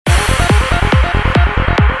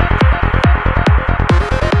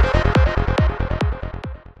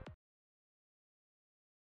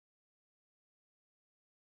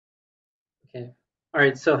Okay. All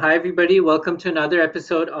right. So, hi, everybody. Welcome to another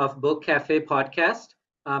episode of Book Cafe podcast.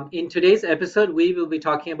 In today's episode, we will be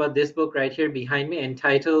talking about this book right here behind me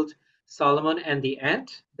entitled Solomon and the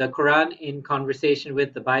Ant, the Quran in Conversation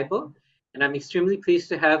with the Bible. And I'm extremely pleased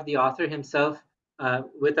to have the author himself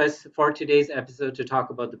with us for today's episode to talk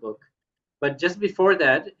about the book. But just before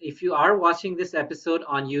that, if you are watching this episode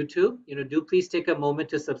on YouTube, do please take a moment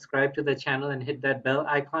to subscribe to the channel and hit that bell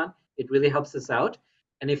icon. It really helps us out.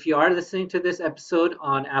 And if you are listening to this episode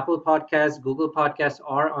on Apple Podcasts, Google Podcasts,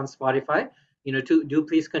 or on Spotify, do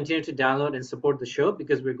please continue to download and support the show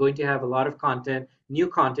because we're going to have a lot of content, new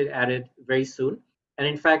content added very soon. And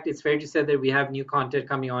in fact, it's fair to say that we have new content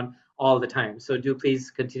coming on all the time. So do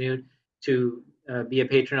please continue to be a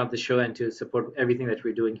patron of the show and to support everything that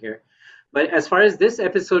we're doing here. But as far as this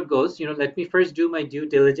episode goes, let me first do my due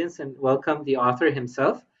diligence and welcome the author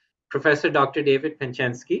himself, Professor Dr. David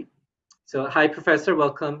Penchansky. So, hi, Professor.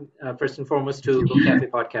 Welcome, first and foremost, to Book Cafe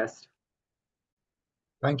Podcast.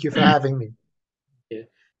 Thank you for having me. Yeah.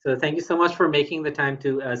 So, thank you so much for making the time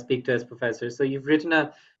to speak to us, Professor. So, you've written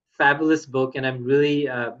a fabulous book, and I'm really,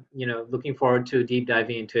 looking forward to deep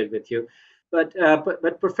diving into it with you.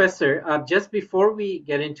 But Professor, just before we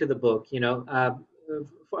get into the book,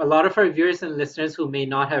 for a lot of our viewers and listeners who may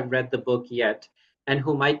not have read the book yet and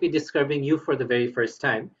who might be discovering you for the very first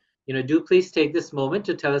time, do please take this moment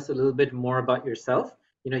to tell us a little bit more about yourself,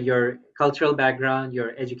 your cultural background,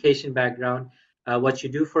 your education background, what you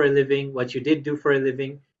do for a living, what you did do for a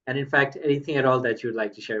living, and in fact, anything at all that you'd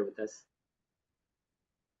like to share with us.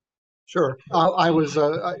 Sure.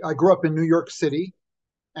 I grew up in New York City,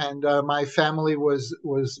 and my family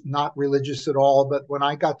was not religious at all. But when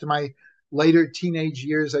I got to my later teenage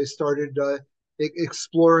years, I started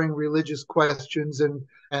exploring religious questions, and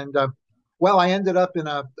I ended up in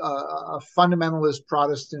a fundamentalist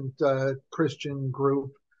Protestant Christian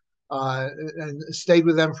group, and stayed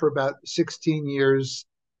with them for about 16 years.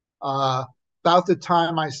 About the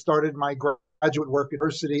time I started my graduate work at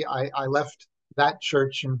university, I left that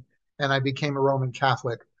church and I became a Roman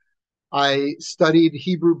Catholic. I studied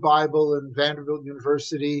Hebrew Bible in Vanderbilt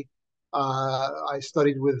University. I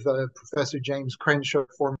studied with Professor James Crenshaw,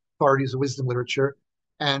 former authorities of wisdom literature.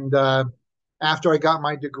 And after I got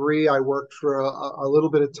my degree, I worked for a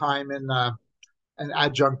little bit of time in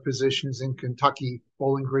adjunct positions in Kentucky,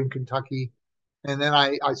 Bowling Green, Kentucky. And then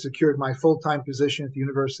I secured my full-time position at the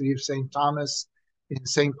University of St. Thomas in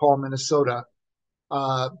St. Paul, Minnesota.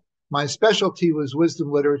 My specialty was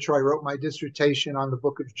wisdom literature. I wrote my dissertation on the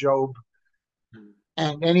book of Job.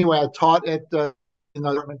 And anyway, I taught in the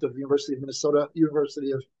department of the University of Minnesota,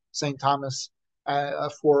 University of St. Thomas,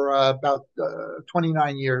 for about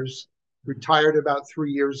 29 years. Retired about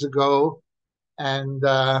 3 years ago. And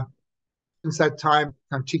since that time,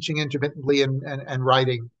 I'm teaching intermittently and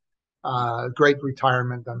writing. Great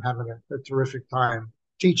retirement. I'm having a terrific time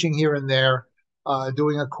teaching here and there,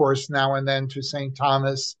 doing a course now and then to St.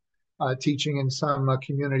 Thomas, teaching in some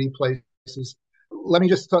community places. Let me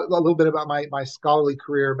just talk a little bit about my scholarly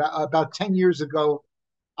career. About 10 years ago,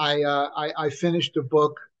 I finished a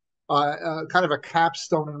book, kind of a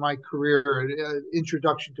capstone in my career,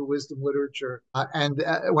 Introduction to Wisdom Literature. And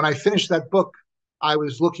when I finished that book, I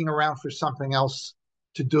was looking around for something else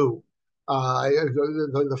to do.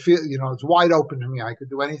 It's wide open to me. I could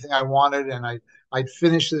do anything I wanted, and I'd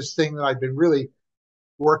finish this thing that I'd been really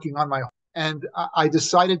working on and I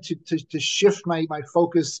decided to shift my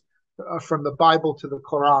focus from the Bible to the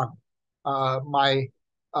Qur'an.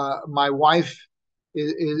 My wife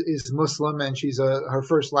is Muslim, and her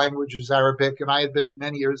first language is Arabic, and I had been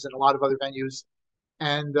many years in a lot of other venues,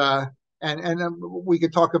 and we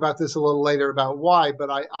could talk about this a little later about why. But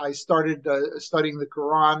I started studying the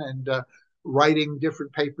Quran and writing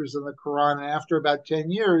different papers on the Quran, and after about 10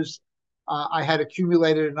 years, I had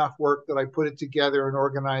accumulated enough work that I put it together and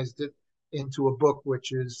organized it into a book,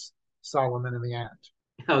 which is Solomon and the Ant.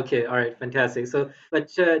 Okay, all right, fantastic. So, but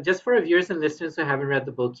just for our viewers and listeners who haven't read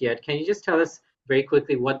the book yet, can you just tell us very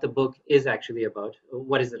quickly what the book is actually about?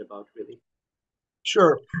 What is it about, really?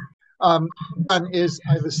 Sure.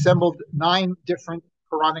 I've assembled 9 different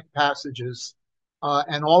Quranic passages,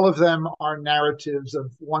 and all of them are narratives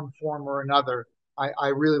of one form or another. I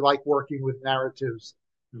really like working with narratives.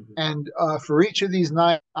 Mm-hmm. And for each of these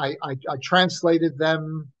 9, I translated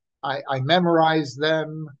them, I memorized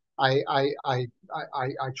them, I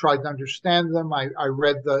tried to understand them. I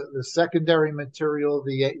read the secondary material,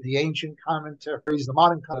 the ancient commentaries, the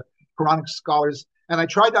modern Quranic scholars, and I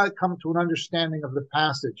tried to come to an understanding of the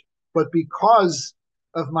passage. But because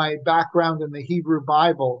of my background in the Hebrew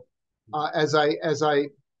Bible, as I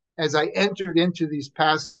entered into these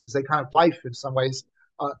passages, they kind of life in some ways.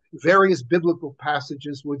 various biblical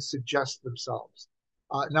passages would suggest themselves.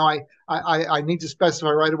 Now, I need to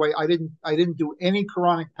specify right away. I didn't do any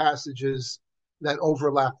Quranic passages that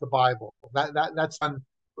overlap the Bible. That's done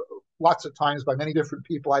lots of times by many different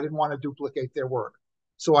people. I didn't want to duplicate their work,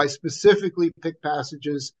 so I specifically picked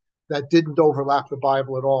passages that didn't overlap the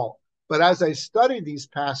Bible at all. But as I studied these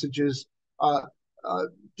passages,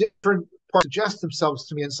 different parts suggest themselves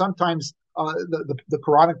to me, and sometimes the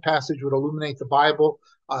Quranic passage would illuminate the Bible.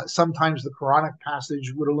 Sometimes the Quranic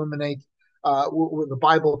passage would illuminate the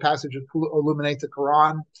Bible passage would illuminate the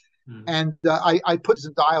Quran. Mm. And I put this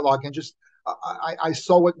in dialogue and just I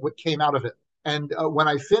saw what came out of it. And when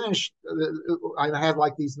I finished, I had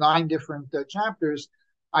like these 9 different chapters.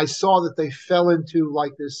 I saw that they fell into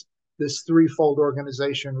like this threefold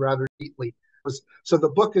organization rather neatly. So the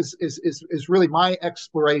book is really my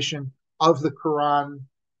exploration of the Quran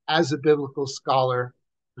as a biblical scholar,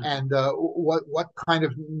 and what kind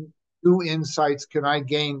of new insights can I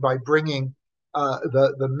gain by bringing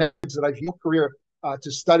the methods that I've used in my career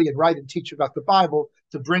to study and write and teach about the Bible,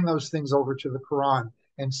 to bring those things over to the Quran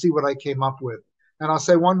and see what I came up with. And I'll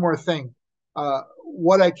say one more thing.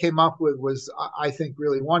 What I came up with was, I think,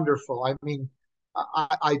 really wonderful. I mean,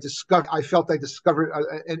 I felt I discovered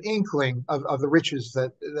an inkling of the riches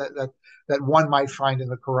that one might find in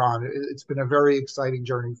the Quran. It's been a very exciting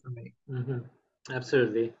journey for me. Mm-hmm.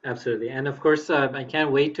 Absolutely, absolutely. And of course, I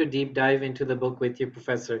can't wait to deep dive into the book with you,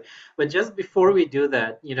 Professor. But just before we do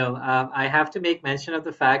that, I have to make mention of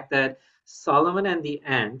the fact that Solomon and the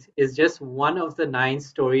Ant is just one of the 9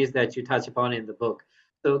 stories that you touch upon in the book.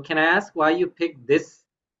 So can I ask why you picked this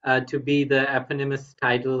to be the eponymous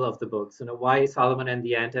title of the book? So why Solomon and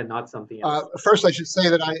the Ant and not something else? First, I should say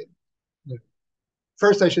that I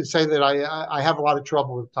have a lot of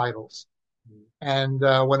trouble with titles. And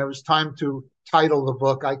when it was time to title the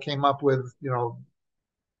book, I came up with,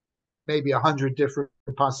 maybe 100 different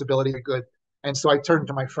possibilities. Good. And so I turned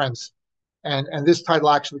to my friends. And this title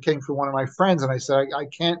actually came from one of my friends. And I said,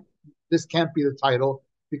 this can't be the title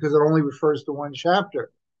because it only refers to one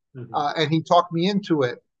chapter. Mm-hmm. And he talked me into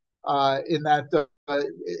it, in that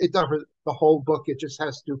it doesn't the whole book. It just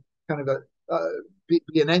has to kind of be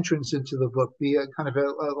an entrance into the book, be a kind of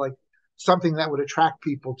like something that would attract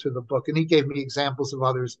people to the book. And he gave me examples of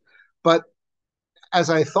others. But as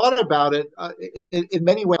I thought about it, in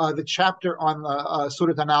many ways, the chapter on the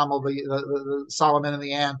Surat An-Naml, the Solomon and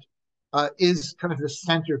the Ant, is kind of the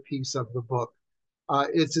centerpiece of the book.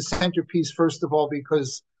 It's a centerpiece, first of all,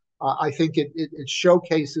 because I think it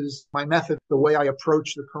showcases my method, the way I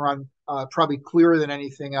approach the Quran, probably clearer than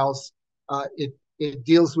anything else. It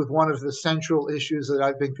deals with one of the central issues that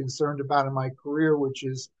I've been concerned about in my career, which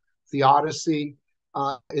is theodicy.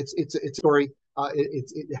 It's a story.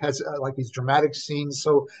 It has like these dramatic scenes.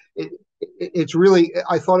 So it's really,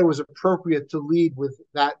 I thought it was appropriate to lead with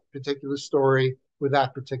that particular story, with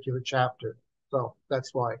that particular chapter. So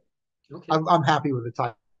that's why. Okay. I'm happy with the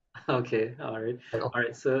title. Okay, all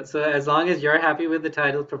right. So as long as you're happy with the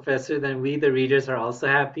title, Professor, then we, the readers, are also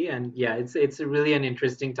happy. And yeah, it's really an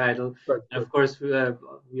interesting title. Right. And of course,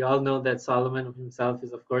 we all know that Solomon himself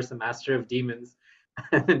is, of course, a master of demons.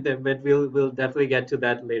 But we'll definitely get to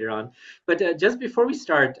that later on. But just before we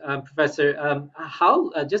start, Professor,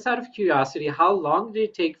 how just out of curiosity, how long did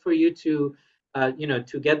it take for you to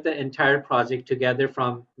to get the entire project together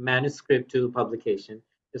from manuscript to publication?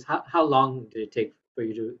 Just how long did it take for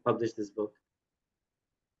you to publish this book?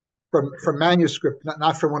 From manuscript,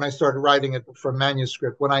 not from when I started writing it, but from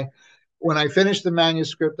manuscript. When I finished the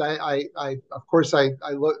manuscript, I of course I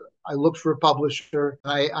looked for a publisher.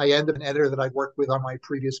 I ended an editor that I worked with on my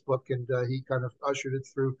previous book, and he kind of ushered it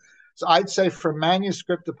through. So I'd say from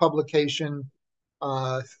manuscript to publication,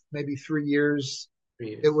 maybe 3 years.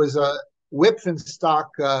 3 years. It was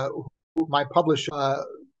Whitfenstock, my publisher.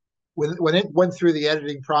 When it went through the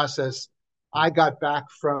editing process, I got back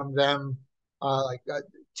from them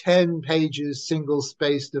 10 pages, single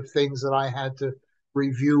spaced, of things that I had to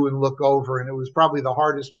review and look over, and it was probably the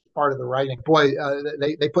hardest part of the writing. Boy,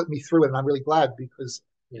 they put me through it, and I'm really glad, because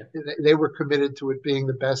they were committed to it being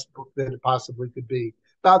the best book that it possibly could be.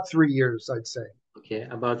 About 3 years, I'd say. Okay,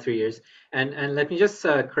 about 3 years. And let me just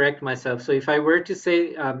correct myself. So if I were to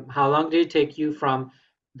say, how long did it take you from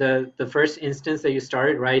the first instance that you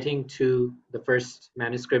started writing to the first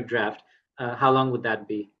manuscript draft? How long would that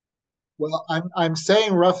be? Well, I'm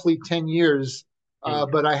saying roughly 10 years,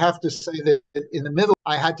 but I have to say that in the middle,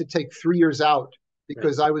 I had to take 3 years out,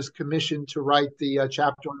 because I was commissioned to write the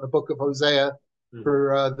chapter on the book of Hosea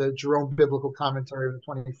for the Jerome Biblical Commentary of the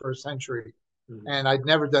 21st Century. And I'd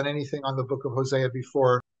never done anything on the book of Hosea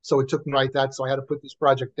before, so it took me to write that. So I had to put this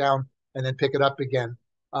project down and then pick it up again.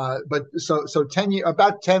 But so 10 years,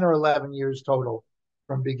 about 10 or 11 years total,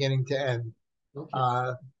 from beginning to end. Okay.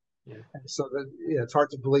 Uh, Yeah. so that yeah, it's hard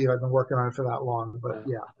to believe I've been working on it for that long. But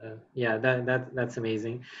Wow. yeah, Yeah, that's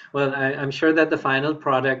amazing. Well, I'm sure that the final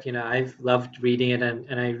product, I've loved reading it,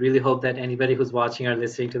 and I really hope that anybody who's watching or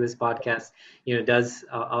listening to this podcast, does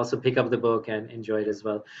also pick up the book and enjoy it as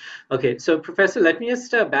well. Okay, so Professor, let me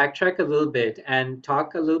just backtrack a little bit and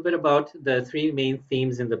talk a little bit about the three main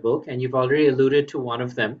themes in the book, and you've already alluded to one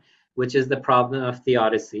of them, which is the problem of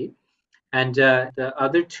theodicy. And the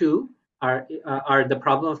other two are the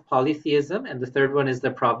problem of polytheism, and the third one is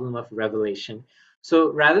the problem of revelation.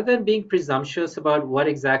 So rather than being presumptuous about what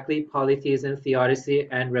exactly polytheism, theodicy,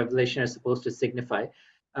 and revelation are supposed to signify,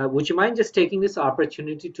 would you mind just taking this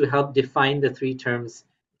opportunity to help define the three terms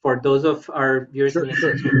for those of our viewers and sure,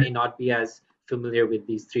 sure. listeners who may not be as familiar with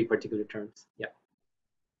these three particular terms? Yeah.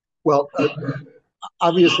 Well,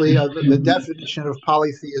 obviously, the definition of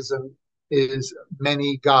polytheism is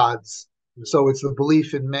many gods. So it's the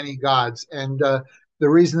belief in many gods. And the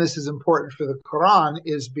reason this is important for the Quran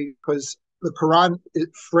is because the Quran, it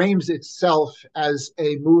frames itself as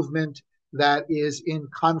a movement that is in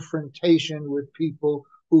confrontation with people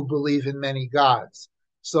who believe in many gods.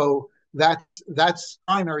 So that's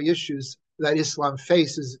primary issues that Islam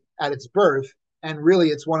faces at its birth. And really,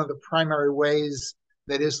 it's one of the primary ways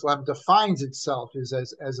that Islam defines itself is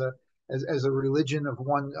as a religion of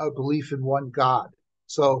one, a belief in one God.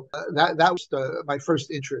 So that was my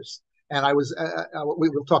first interest, and we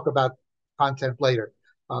will talk about content later,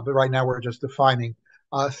 but right now we're just defining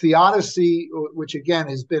theodicy, which again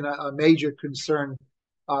has been a major concern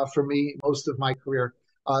for me most of my career.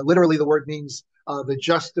 Literally, the word means the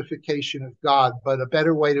justification of God, but a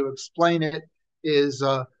better way to explain it is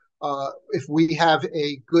if we have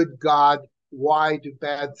a good God, why do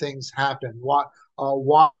bad things happen? Why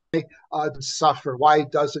suffer? Why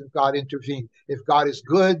doesn't God intervene? If God is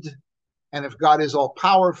good and if God is all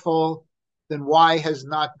powerful, then why has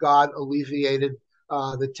not God alleviated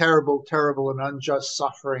the terrible, terrible, and unjust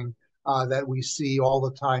suffering that we see all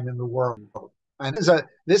the time in the world? And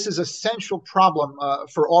this is a central problem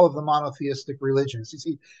for all of the monotheistic religions. You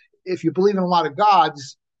see, if you believe in a lot of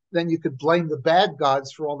gods, then you could blame the bad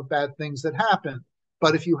gods for all the bad things that happen.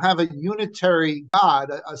 But if you have a unitary God,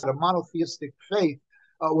 a monotheistic faith,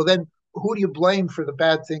 well, then who do you blame for the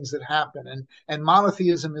bad things that happen? And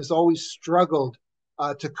monotheism has always struggled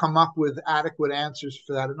to come up with adequate answers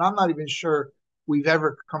for that. And I'm not even sure we've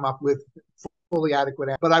ever come up with fully adequate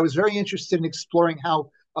answers. But I was very interested in exploring how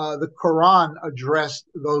the Quran addressed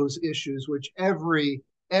those issues, which every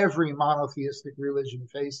monotheistic religion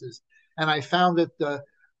faces. And I found that the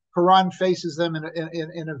Quran faces them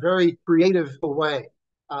in a very creative way.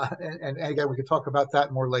 And again, we could talk about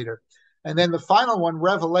that more later. And then the final one,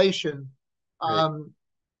 Revelation, Right.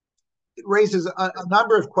 it raises a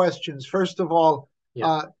number of questions. First of all,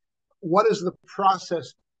 Yeah. what is the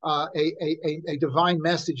process a divine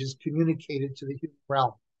message is communicated to the human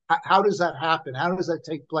realm? How does that happen? How does that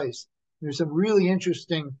take place? There's some really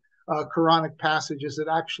interesting Quranic passages that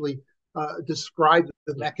actually describe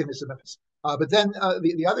the mechanism of this. But then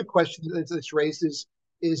the other question that's raised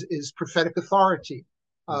is prophetic authority.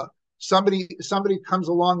 Somebody comes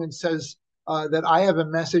along and says that I have a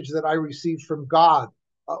message that I received from God.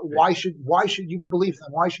 Why should you believe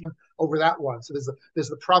them? Why should you over that one? So there's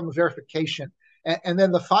the problem of verification, and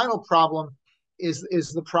then the final problem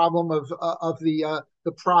is the problem of the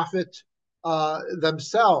prophet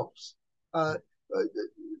themselves. A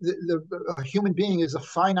human being is a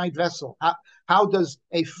finite vessel. How does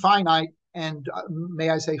a finite and may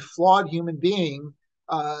I say flawed human being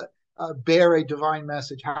bear a divine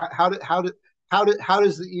message? How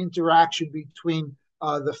does the interaction between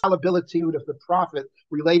the fallibility of the prophet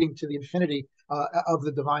relating to the infinity of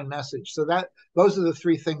the divine message? So those are the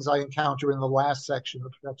three things I encounter in the last section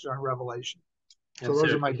of Professor on Revelation. So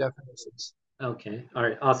those are my Absolutely. definitions. Okay. All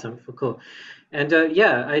right. Awesome. Cool. And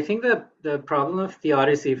yeah, I think that the problem of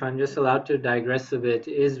theodicy, if I'm just allowed to digress a bit,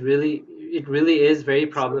 it really is very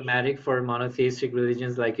problematic for monotheistic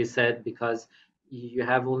religions, like you said, because you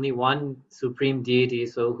have only one supreme deity.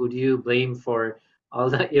 So who do you blame for all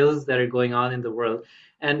the ills that are going on in the world?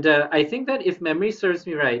 And I think that if memory serves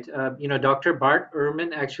me right, Dr. Bart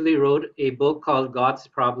Ehrman actually wrote a book called God's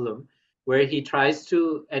Problem, where he tries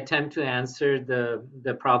to attempt to answer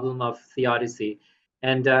the problem of theodicy.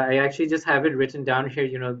 And I actually just have it written down here.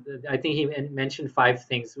 I think he mentioned five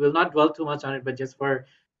things. We'll not dwell too much on it, but just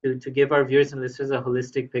to give our viewers and listeners a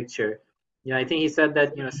holistic picture. I think he said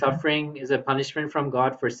that suffering is a punishment from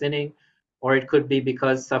God for sinning, or it could be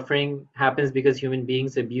because suffering happens because human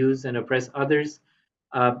beings abuse and oppress others.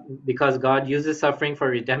 uh, because God uses suffering for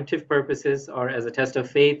redemptive purposes or as a test of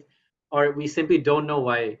faith, or we simply don't know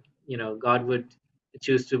why, God would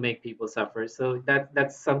choose to make people suffer. So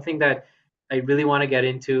that's something that I really want to get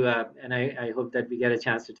into, and I hope that we get a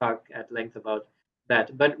chance to talk at length about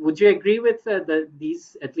that. But would you agree with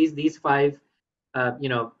these, at least these five,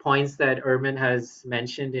 points that Ehrman has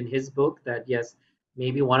mentioned in his book, that yes,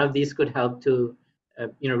 maybe one of these could help to,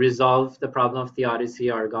 resolve the problem of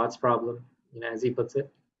theodicy, or God's problem, as he puts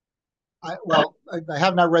it? I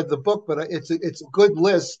have not read the book, but it's a good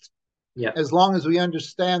list Yeah, as long as we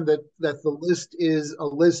understand that the list is a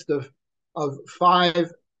list of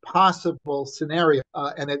five possible scenarios,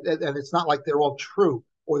 and it's not like they're all true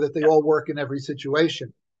or that they yeah, all work in every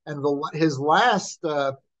situation. And his last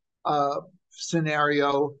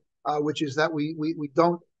scenario, which is that we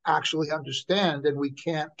don't actually understand and we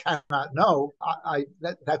cannot know,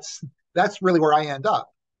 that's really where I end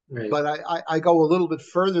up. right, But I go a little bit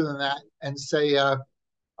further than that and say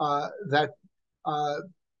that uh,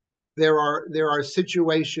 there are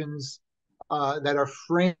situations that are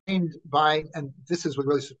framed by, and this is what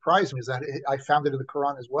really surprised me, is that I found it in the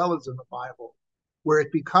Quran as well as in the Bible, where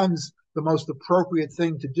it becomes the most appropriate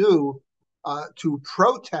thing to do to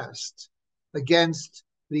protest against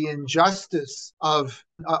the injustice of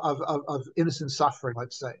innocent suffering,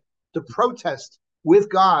 let's say, to protest with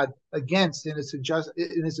God against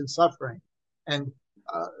innocent suffering. And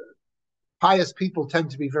uh, pious people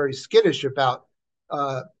tend to be very skittish about,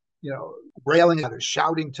 uh, railing at or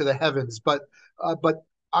shouting to the heavens. But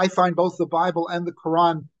I find both the Bible and the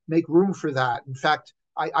Quran make room for that. In fact,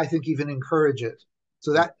 I think even encourage it.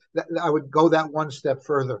 So that I would go that one step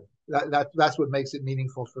further. That's what makes it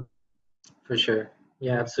meaningful for me. for sure.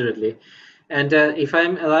 Yeah, absolutely. And if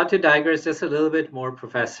I'm allowed to digress just a little bit more,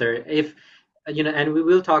 Professor, if and we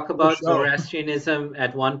will talk For about sure. Zoroastrianism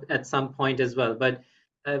at some point as well. But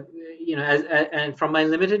and from my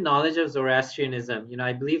limited knowledge of Zoroastrianism,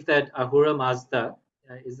 I believe that Ahura Mazda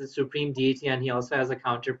is the supreme deity, and he also has a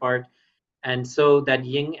counterpart, and so that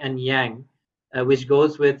yin and yang, which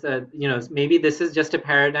goes with, maybe this is just a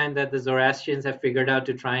paradigm that the Zoroastrians have figured out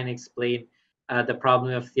to try and explain the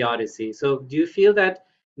problem of theodicy. So do you feel that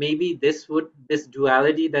maybe this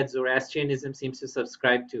duality that Zoroastrianism seems to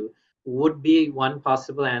subscribe to would be one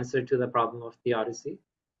possible answer to the problem of theodicy?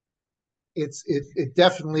 It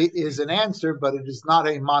definitely is an answer, but it is not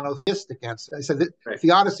a monotheistic answer. I said that Right.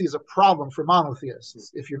 theodicy is a problem for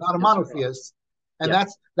monotheists. If you're not a That's a problem. monotheist, and Yeah.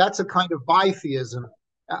 that's a kind of bitheism.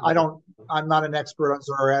 I Okay. don't. I'm not an expert on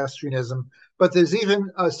Zoroastrianism, but there's even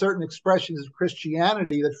certain expressions of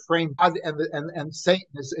Christianity that frame God and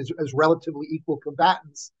Satan as relatively equal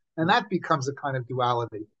combatants, and that becomes a kind of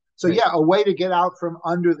duality. So Right. yeah, a way to get out from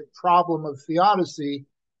under the problem of theodicy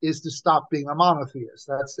is to stop being a monotheist.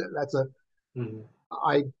 That's a Mhm.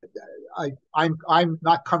 I, I'm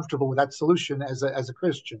not comfortable with that solution as a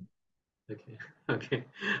Christian. Okay. Okay.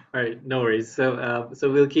 All right. No worries. So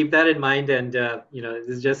we'll keep that in mind, and this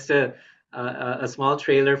is just a small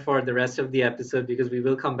trailer for the rest of the episode, because we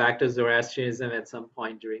will come back to Zoroastrianism at some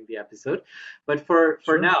point during the episode. But for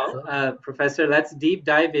Sure, now, sure, Professor, let's deep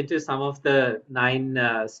dive into some of the nine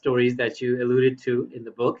stories that you alluded to in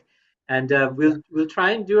the book, and yeah. we'll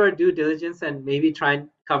try and do our due diligence and maybe try and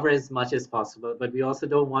cover as much as possible. But we also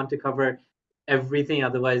don't want to cover everything,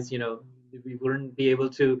 otherwise, we wouldn't be able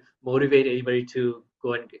to motivate anybody to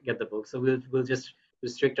go and get the book. So we'll just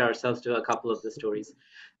restrict ourselves to a couple of the stories.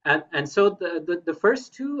 And so the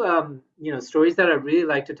first two stories that I really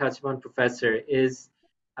like to touch upon, Professor, is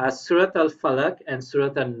Surat al-Falaq and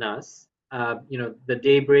Surat al-Nas. The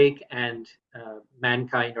daybreak and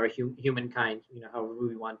mankind, or humankind, however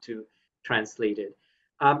we want to translate it.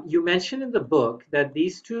 You mentioned in the book that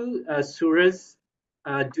these two surahs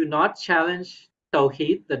do not challenge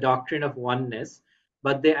Tawheed, the doctrine of oneness,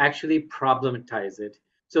 but they actually problematize it.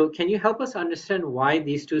 So, can you help us understand why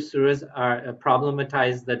these two surahs are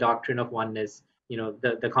problematize the doctrine of oneness?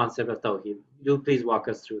 The concept of Tawheed. Do please walk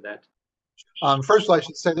us through that. First of all, I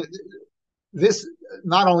should say that this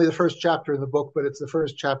not only the first chapter in the book, but it's the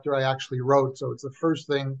first chapter I actually wrote. So it's the first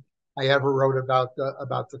thing I ever wrote about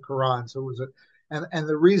the Quran. So it was and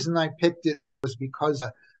the reason I picked it was because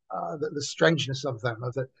the strangeness of them,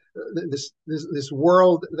 of this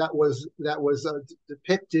world that was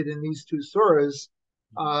depicted in these two surahs,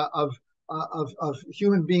 of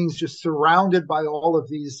human beings just surrounded by all of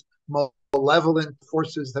these malevolent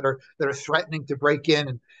forces that are threatening to break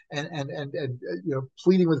in and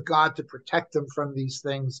pleading with God to protect them from these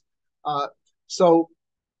things. So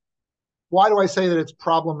why do I say that it's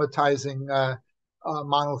problematizing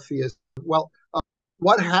monotheism? Well,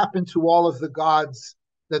 what happened to all of the gods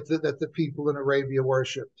that the people in Arabia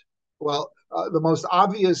worshipped? Well, the most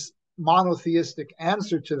obvious monotheistic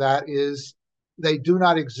answer to that is they do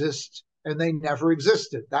not exist and they never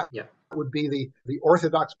existed. That Yeah. would be the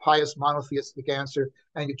orthodox pious monotheistic answer,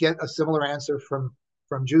 and you get a similar answer from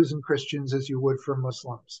Jews and Christians as you would from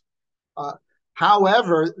Muslims. Uh,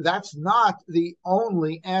 However, that's not the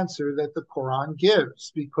only answer that the Quran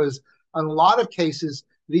gives, because in a lot of cases,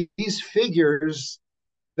 these figures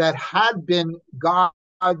that had been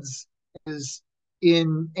gods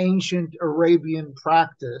in ancient Arabian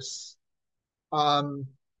practice, um,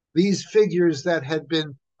 these figures that had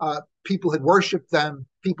been, people had worshipped them,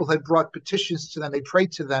 people had brought petitions to them, they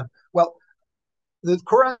prayed to them. Well, the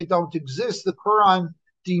Quran don't exist. The Quran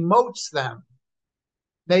demotes them,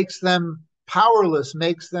 makes them powerless,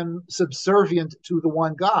 makes them subservient to the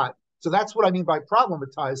one God. So that's what I mean by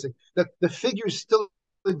problematizing. That the figures still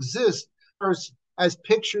exist, as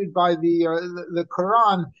pictured by the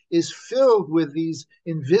Quran, is filled with these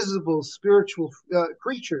invisible spiritual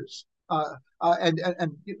creatures.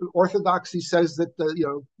 And Orthodoxy says that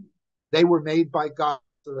they were made by God,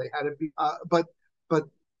 so they had to be. But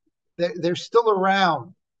they're still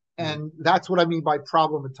around, Mm. and that's what I mean by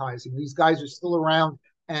problematizing. These guys are still around,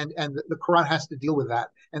 and the Quran has to deal with that.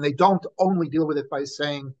 And they don't only deal with it by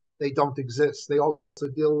saying they don't exist. They also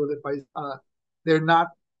deal with it by they're not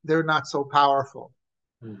they're not so powerful.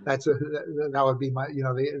 Mm. That would be my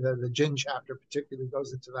the jinn chapter particularly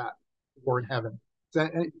goes into that war in heaven. So,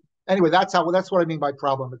 anyway, that's what I mean by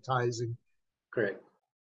problematizing. Correct.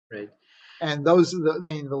 Right. And those are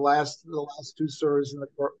the last two surahs in the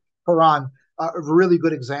Quran are a really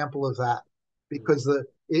good example of that, Mm. because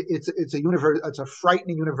it's a universe, it's a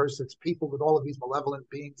frightening universe. It's people with all of these malevolent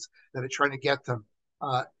beings that are trying to get them,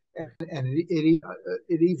 uh, and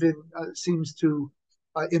it even seems to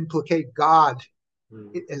implicate God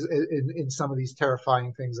Mm. in some of these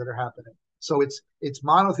terrifying things that are happening. So it's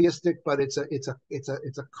monotheistic, but it's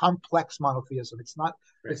a complex monotheism. It's not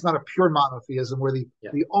Right. it's not a pure monotheism where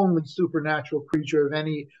Yeah. the only supernatural creature of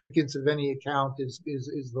any account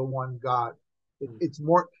is the one God. Mm.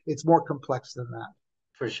 It's more complex than that.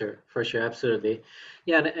 For sure, absolutely.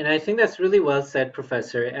 Yeah, and I think that's really well said,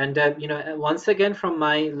 Professor. And once again, from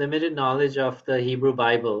my limited knowledge of the Hebrew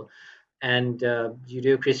Bible and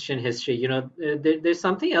Judeo-Christian history, there's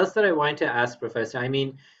something else that I wanted to ask, Professor. I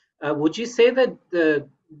mean, would you say that the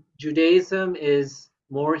Judaism is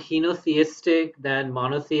more henotheistic than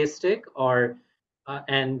monotheistic, or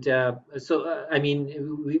and so I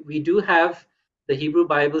mean, we do have the Hebrew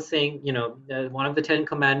Bible saying, one of the Ten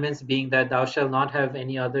Commandments being that thou shalt not have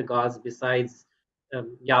any other gods besides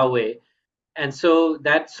Yahweh. And so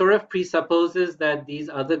that sort of presupposes that these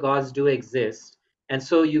other gods do exist. And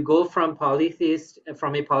so you go from a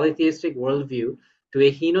polytheistic worldview to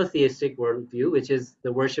a henotheistic worldview, which is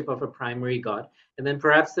the worship of a primary god. And then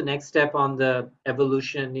perhaps the next step on the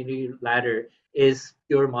evolutionary ladder is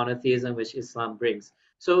pure monotheism, which Islam brings.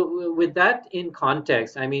 So with that in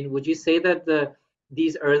context, I mean, would you say that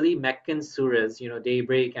these early Meccan surahs,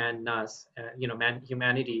 Daybreak and Nas,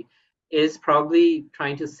 humanity, is probably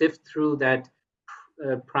trying to sift through that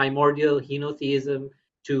primordial henotheism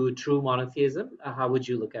to true monotheism? How would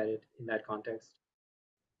you look at it in that context?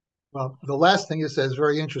 Well, the last thing you said is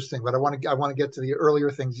very interesting, but I want to get to the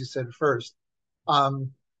earlier things you said first.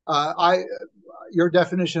 Um, I Your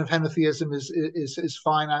definition of henotheism is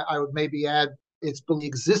fine. I would maybe add it's the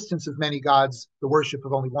existence of many gods, the worship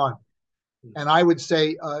of only one. Mm. And I would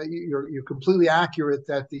say you're completely accurate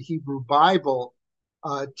that the Hebrew Bible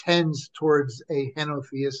tends towards a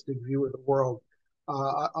henotheistic view of the world.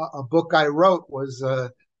 A book I wrote was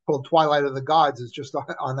called Twilight of the Gods. It's just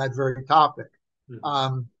on that very topic. Mhm.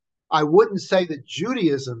 Um, I wouldn't say that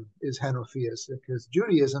Judaism is henotheistic, because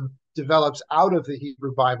Judaism develops out of the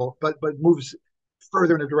Hebrew Bible, but moves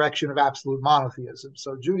further in the direction of absolute monotheism.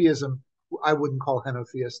 So Judaism, I wouldn't call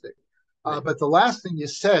henotheistic. Right. But the last thing you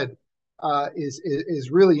said is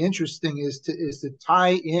really interesting. Is to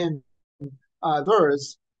tie in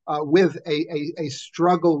verse with a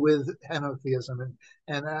struggle with henotheism,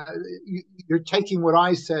 and you're taking what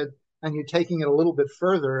I said and you're taking it a little bit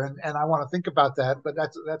further, and I want to think about that. But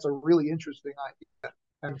that's a really interesting idea.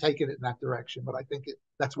 I'm taking it in that direction, but I think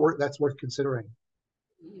that's worth considering.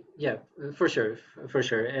 Yeah, for sure.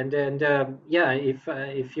 And yeah,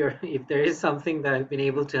 if you're if there is something that I've been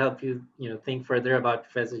able to help you, think further about,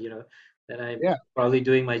 Professor, then I'm Yeah. probably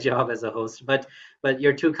doing my job as a host. But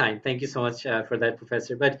you're too kind. Thank you so much for that,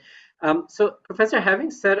 Professor. But so, Professor, having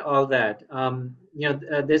said all that,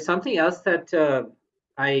 there's something else that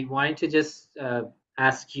I wanted to just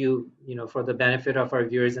ask you, for the benefit of our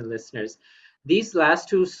viewers and listeners. these last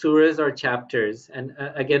two surahs or chapters, and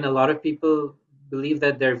again, a lot of people believe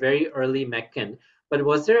that they're very early Meccan, but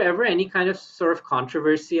was there ever any kind of sort of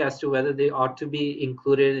controversy as to whether they ought to be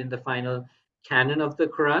included in the final canon of the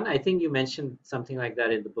Quran? I think you mentioned something like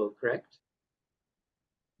that in the book, correct?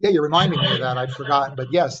 Yeah, you're reminding me of that. I'd forgotten,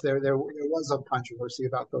 but yes, there was a controversy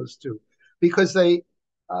about those two because uh,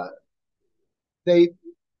 they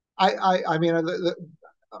I mean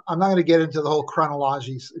I'm not going to get into the whole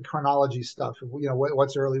chronology stuff.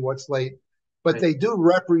 What's early, what's late, but Right. they do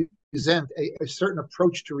represent a certain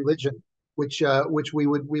approach to religion, which we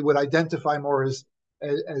would identify more as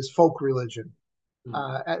folk religion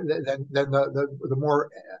Mm, than the more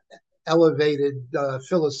elevated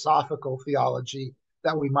philosophical theology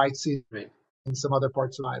that we might see right. in some other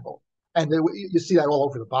parts of the Bible. And you see that all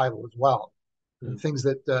over the Bible as well, and Mm, things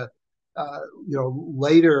that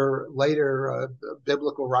later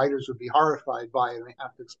biblical writers would be horrified by, and they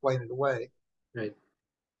have to explain it away. right.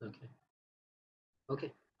 Okay.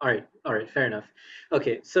 Okay. All right. All right. Fair enough.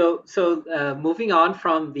 Okay. So moving on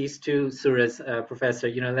from these two surahs, Professor,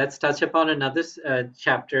 let's touch upon another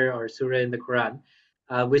chapter or surah in the Quran,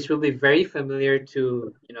 which will be very familiar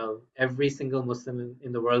to every single Muslim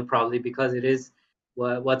in the world probably because it is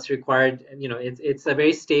what's required. And, it's a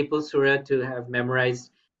very staple surah to have memorized,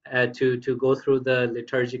 to go through the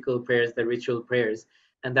liturgical prayers, the ritual prayers,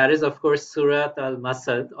 and that is of course Surah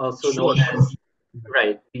Al-Masad, also known Sure. as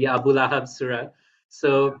right, the Abu Lahab Surah.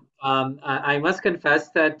 So I must confess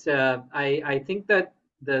that I think that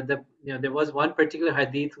there was one particular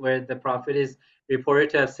hadith where the Prophet is reported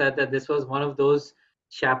to have said that this was one of those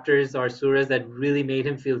chapters or surahs that really made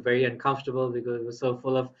him feel very uncomfortable because it was so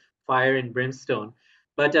full of fire and brimstone.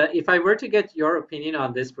 But if I were to get your opinion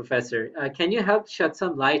on this, Professor, can you help shed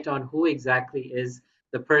some light on who exactly is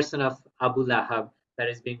the person of Abu Lahab that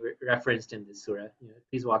is being referenced in this surah?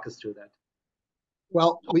 Please walk us through that.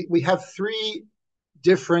 Well, we have three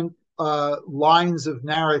different lines of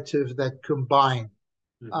narrative that combine.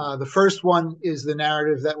 Hmm. The first one is the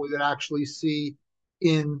narrative that we would actually see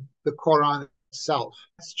in the Quran itself.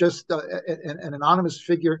 It's just an anonymous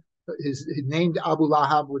figure. His named Abu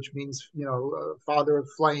Lahab, which means father of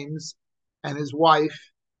flames, and his wife,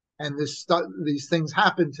 and these things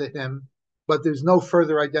happen to him, but there's no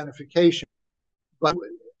further identification. But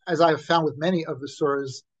as I have found with many of the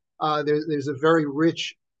surahs, there's a very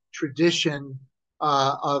rich tradition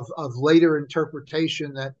of later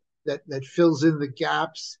interpretation that fills in the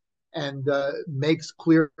gaps and makes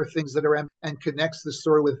clear things that are and connects the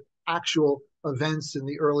surah with actual events in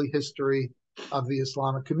the early history of the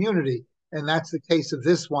Islamic community. And that's the case of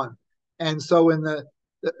this one. And so in the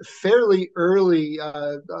fairly early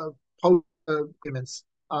post documents,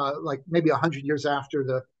 like maybe 100 years after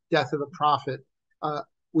the death of the Prophet, uh,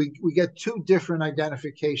 we get two different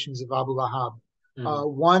identifications of Abu Lahab. Hmm.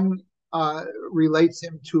 One relates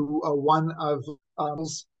him to one of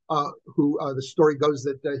who the story goes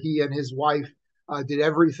that he and his wife did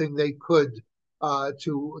everything they could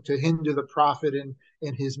to hinder the prophet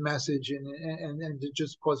in his message and to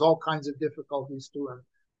just cause all kinds of difficulties to him.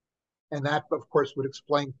 And that, of course, would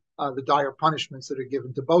explain the dire punishments that are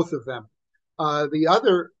given to both of them. Uh, the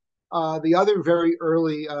other the other very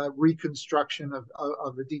early reconstruction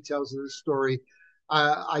of the details of the story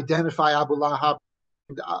identify Abu Lahab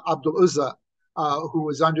and Abdul Uzza, who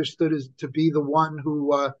was understood as to be the one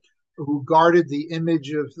who guarded the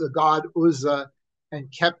image of the god Uzza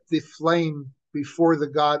and kept the flame before the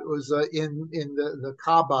god Uzza in the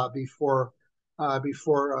Kaaba before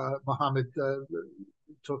Muhammad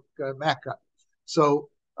took Mecca. So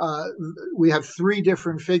we have three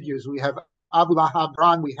different figures. We have Abu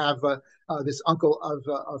Lahab, we have this uncle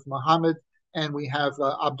of Muhammad, and we have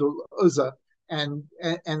Abdul Uzza. And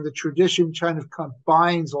the tradition kind of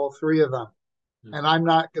combines all three of them. And I'm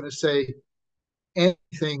not going to say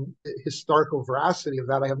anything historical veracity of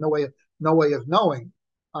that. I have no way of knowing.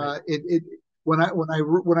 Right. It when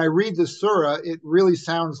I read the surah, it really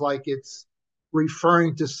sounds like it's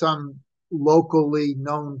referring to some locally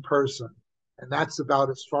known person, and that's about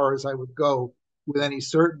as far as I would go with any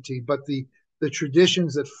certainty. But the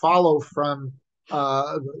traditions that follow from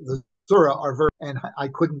the surah are very, and I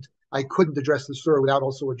couldn't address the surah without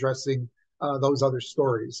also addressing those other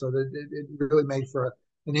stories. So that it really made for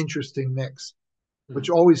an interesting mix, which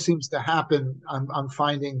Mm. always seems to happen. I'm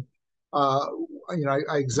finding, uh,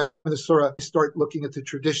 I examine the surah, I start looking at the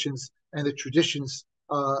traditions, and the traditions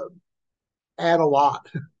add a lot,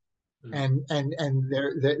 Mm. and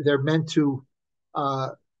they're meant uh,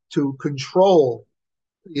 to control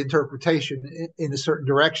the interpretation in a certain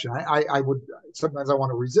direction. I would sometimes I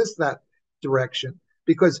want to resist that direction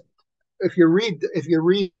because if you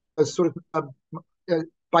read sort of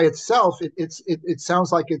by itself, it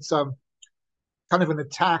sounds like it's kind of an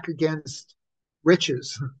attack against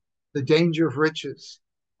riches, the danger of riches,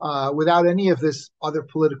 without any of this other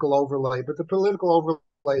political overlay. But the political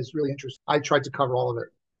overlay is really interesting. I tried to cover all of it.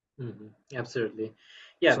 Absolutely.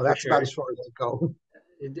 Yeah, So for that's about sure. as far as I go.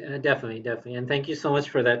 Definitely, definitely. And thank you so much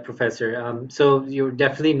for that, Professor. So you're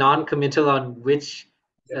definitely non-committal on which,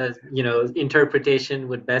 interpretation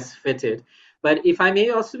would best fit it. But if I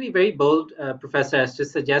may also be very bold, Professor, as to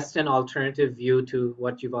suggest an alternative view to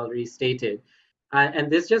what you've already stated.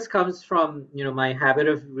 And this just comes from, my habit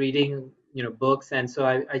of reading, books. And so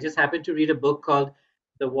I just happened to read a book called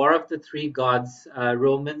The War of the Three Gods,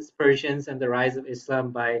 Romans, Persians, and the Rise of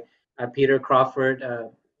Islam by Peter Crawford,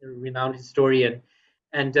 a renowned historian.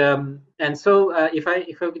 And so if I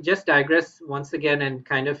could just digress once again and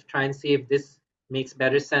kind of try and see if this makes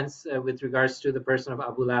better sense with regards to the person of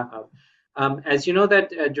Abu Lahab. As you know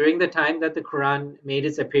that during the time that the Quran made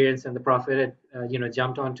its appearance and the Prophet had,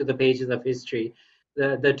 jumped onto the pages of history,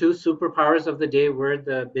 the two superpowers of the day were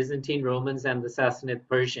the Byzantine Romans and the Sassanid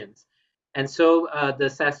Persians. And so the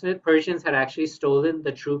Sassanid Persians had actually stolen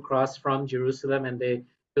the true cross from Jerusalem, and they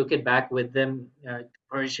took it back with them to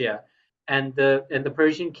Persia. And the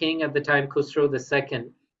Persian king at the time, Khusro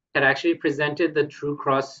II, had actually presented the true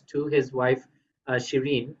cross to his wife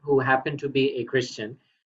Shireen, who happened to be a Christian.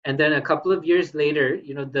 And then a couple of years later,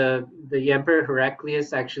 the Emperor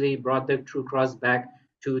Heraclius actually brought the true cross back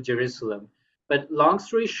to Jerusalem. But long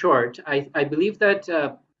story short, I believe that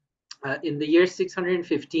in the year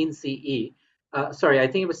 615 CE, sorry, I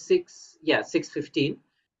think it was 615.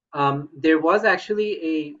 There was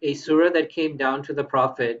actually a surah that came down to the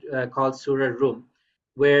Prophet called Surah Rum,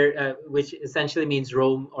 which essentially means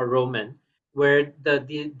Rome or Roman, where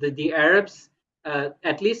the Arabs,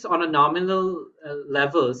 at least on a nominal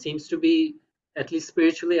level, seems to be at least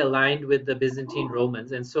spiritually aligned with the Byzantine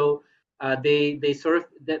Romans, and so they sort of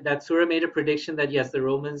that surah made a prediction that yes, the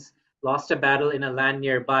Romans lost a battle in a land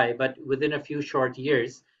nearby, but within a few short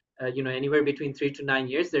years, anywhere between 3 to 9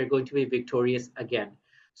 years, they're going to be victorious again.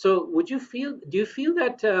 So, do you feel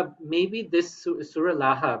that maybe this Surah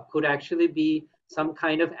Lahab could actually be some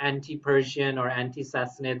kind of anti-Persian or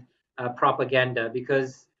anti-Sassanid propaganda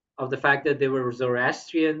because of the fact that they were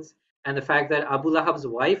Zoroastrians and the fact that Abu Lahab's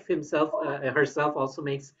wife herself also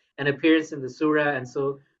makes an appearance in the surah, and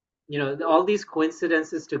so all these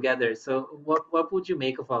coincidences together. So, what would you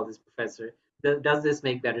make of all this, Professor? Does this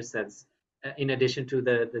make better sense in addition to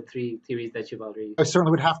the three theories that you've already? I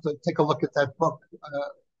certainly would have to take a look at that book.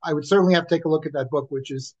 I would certainly have to take a look at that book,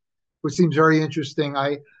 which seems very interesting.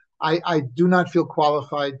 I do not feel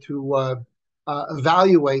qualified to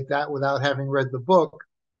evaluate that without having read the book.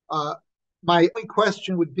 Uh, my only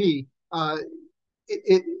question would be: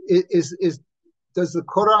 is does the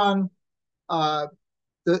Quran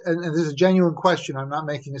and this is a genuine question. I'm not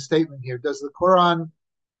making a statement here. Does the Quran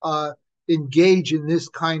uh, engage in this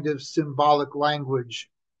kind of symbolic language,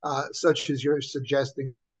 such as you're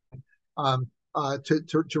suggesting, um,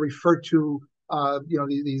 to refer to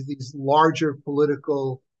these larger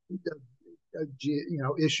political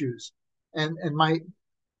issues? And my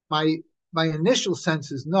my initial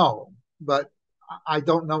sense is no, but I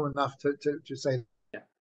don't know enough to say Yeah,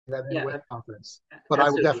 that in yeah, with confidence. But I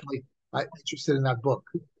would absolutely. definitely interested in that book.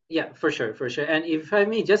 Yeah, for sure, for sure. And if I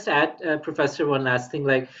may just add, Professor, one last thing,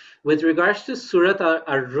 like with regards to Surat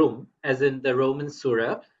ar-Rum, as in the Roman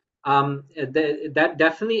Surah, that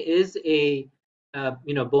definitely is a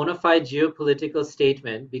bona fide geopolitical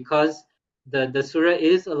statement because the Surah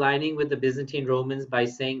is aligning with the Byzantine Romans by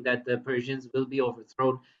saying that the Persians will be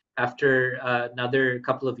overthrown after another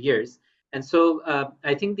couple of years. And so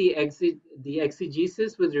I think the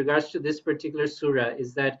exegesis with regards to this particular surah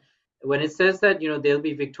is that when it says that they'll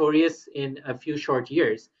be victorious in a few short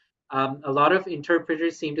years, a lot of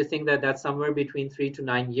interpreters seem to think that that's somewhere between 3 to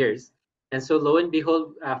 9 years. And so, lo and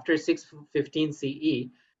behold, after 615 CE,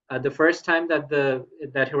 the first time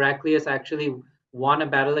that Heraclius actually won a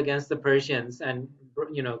battle against the Persians and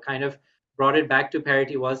kind of brought it back to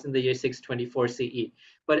parity was in the year 624 CE.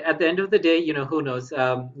 But at the end of the day, who knows?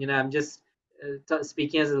 I'm just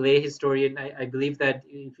speaking as a lay historian. I believe that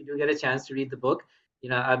if you do get a chance to read the book,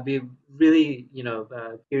 I'd be really,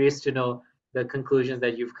 curious to know the conclusions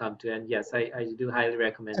that you've come to. And yes, I do highly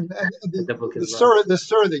recommend And the book the as well. surah, the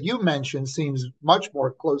surah that you mentioned seems much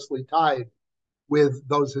more closely tied with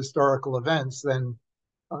those historical events than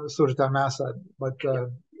Surah Al-Masad. But Yeah.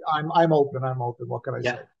 I'm open. I'm open. What can I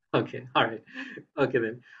Yeah. say? Okay. All right. Okay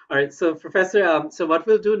then. All right. So, Professor, so what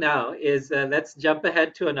we'll do now is let's jump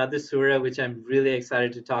ahead to another surah, which I'm really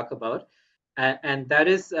excited to talk about. and that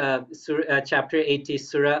is chapter 80,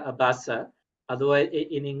 Surah Abasa. Otherwise,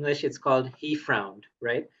 in English, it's called He Frowned,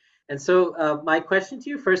 right? And so, my question to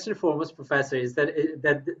you, first and foremost, Professor, is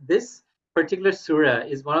that this particular surah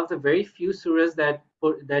is one of the very few surahs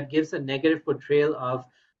that gives a negative portrayal of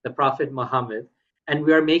the Prophet Muhammad, and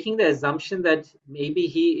we are making the assumption that maybe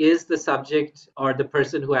he is the subject or the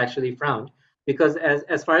person who actually frowned, because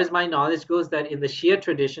as far as my knowledge goes, that in the Shia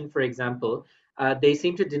tradition, for example, they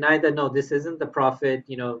seem to deny that no, this isn't the prophet.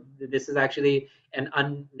 This is actually an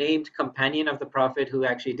unnamed companion of the prophet who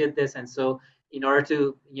actually did this, and so in order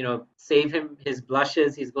to save him his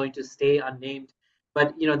blushes, he's going to stay unnamed.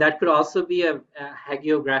 But that could also be a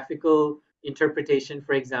hagiographical interpretation,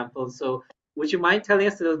 for example. So would you mind telling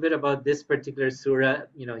us a little bit about this particular surah,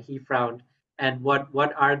 He Frowned, and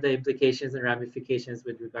what are the implications and ramifications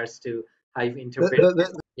with regards to how you've The, interpreted it?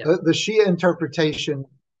 the, Yeah, the Shia interpretation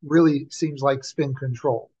really seems like spin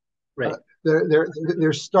control. Uh, right.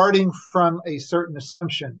 they're starting from a certain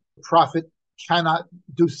assumption. The prophet cannot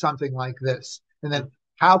do something like this. And Mm, then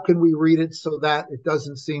how can we read it so that it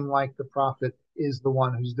doesn't seem like the prophet is the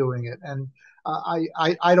one who's doing it? And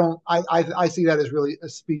I don't, I see that as really a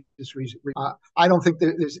specious reason. I don't think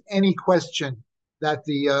there's any question that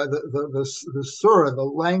the surah, the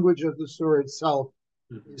language of the surah itself,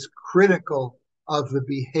 mhm, is critical of the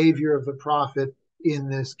behavior of the prophet in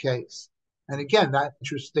this case. And again, that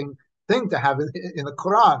interesting thing to have in the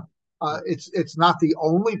Quran. mm, It's not the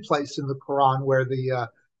only place in the Quran where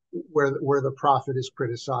where the prophet is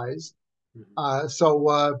criticized. mhm.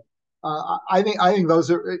 I think those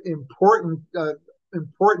are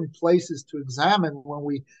important places to examine when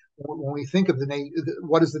we think of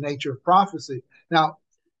what is the nature of prophecy. Now,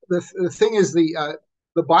 the thing is the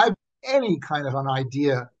Bible any kind of an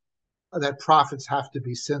idea that prophets have to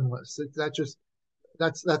be sinless.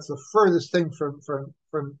 That's the furthest thing from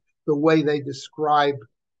the way they describe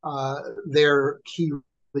their key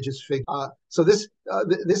religious figure. This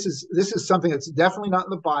is something that's definitely not in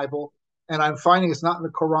the Bible, and I'm finding it's not in the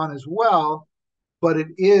Quran as well, but it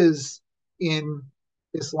is in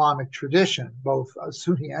Islamic tradition, both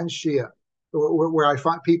Sunni and Shia, where I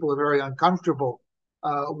find people are very uncomfortable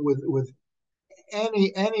with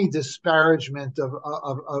any disparagement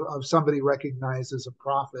of somebody recognized as a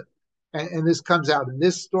prophet. And this comes out in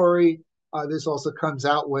this story. This also comes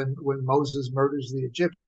out when Moses murders the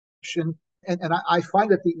Egyptian. And I find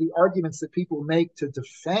that the arguments that people make to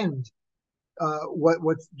defend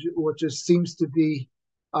what just seems to be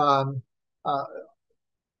um, uh,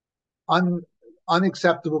 un,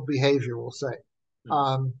 unacceptable behavior, we'll say. Mm.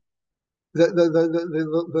 Um,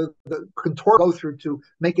 the contort go through to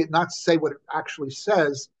make it not say what it actually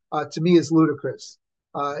says, to me is ludicrous.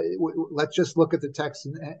 Let's just look at the text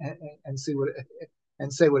and see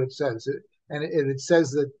and say what it says. And it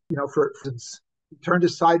says that, for instance, he turned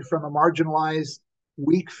aside from a marginalized,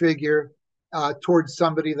 weak figure towards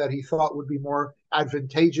somebody that he thought would be more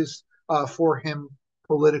advantageous for him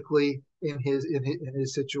politically in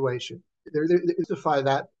his situation. They justify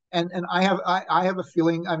that, and I have a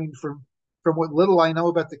feeling. I mean, from what little I know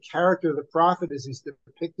about the character of the prophet as he's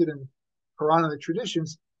depicted in Quran and the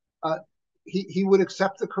traditions, uh, he would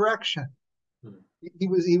accept the correction. Mm. He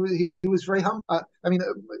was very humble. I mean,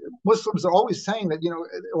 Muslims are always saying that,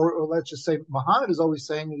 or let's just say Muhammad is always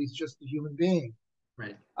saying that he's just a human being.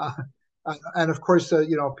 Right. Uh, and of course,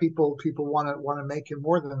 people want to make him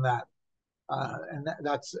more than that, Mm.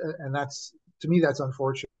 and that's to me that's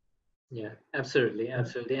unfortunate. Yeah, absolutely,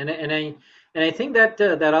 absolutely, and I think that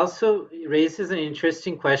that also raises an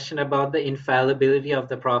interesting question about the infallibility of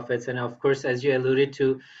the prophets, and of course, as you alluded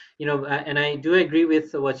to, and I do agree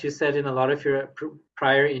with what you said in a lot of your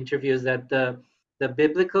prior interviews that the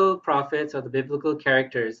biblical prophets or the biblical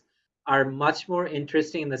characters are much more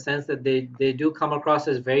interesting in the sense that they do come across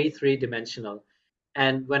as very three-dimensional,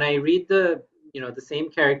 and when I read the same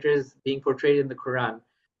characters being portrayed in the Quran,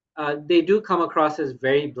 they do come across as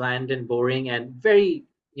very bland and boring and very,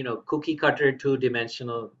 cookie cutter,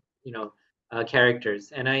 two-dimensional,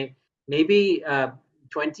 characters. And I maybe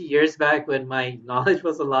 20 years back when my knowledge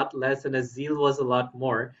was a lot less and a zeal was a lot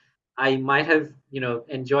more, I might have,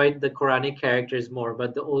 enjoyed the Quranic characters more.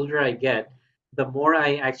 But the older I get, the more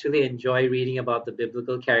I actually enjoy reading about the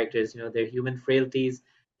biblical characters, their human frailties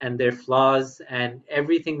and their flaws and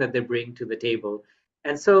everything that they bring to the table.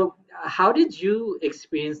 And so, how did you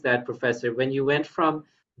experience that, Professor, when you went from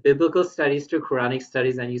biblical studies to Quranic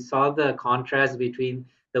studies and you saw the contrast between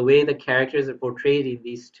the way the characters are portrayed in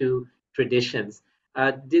these two traditions?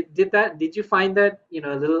 Did you find that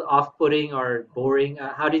a little off-putting or boring?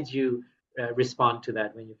 How did you respond to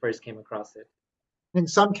that when you first came across it? In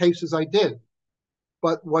some cases, I did.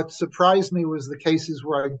 But what surprised me was the cases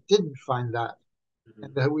where I didn't find that.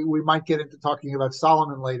 Hmm. And we might get into talking about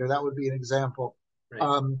Solomon later. That would be an example. Right.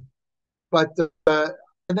 Um, but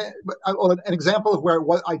and then, well, an example of where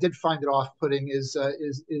what I did find it off-putting is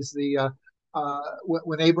the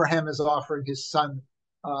when Abraham is offering his son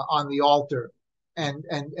on the altar, and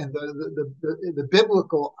the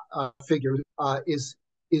biblical figure is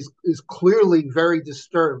clearly very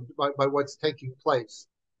disturbed by what's taking place,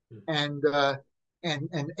 Mhm. and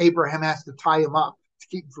and Abraham has to tie him up to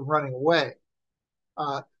keep him from running away.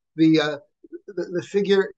 Uh, the, uh, the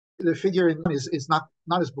figure in is not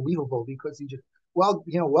as believable because he just well,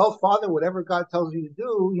 Father, whatever God tells you to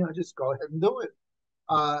do, just go ahead and do it.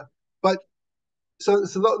 Uh, but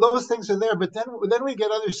those things are there, but then we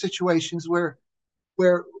get other situations where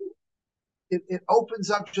it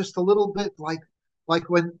opens up just a little bit, like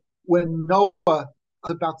when Noah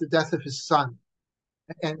about the death of his son,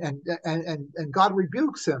 and God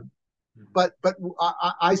rebukes him, Mhm. but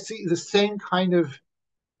I see the same kind of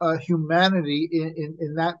humanity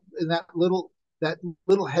in that little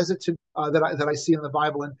hesitant that I see in the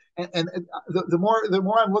Bible, and the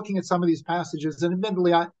more I'm looking at some of these passages, and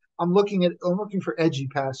admittedly I'm looking for edgy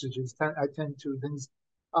passages. I tend to things,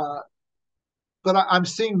 uh, but I'm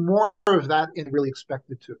seeing more of that in really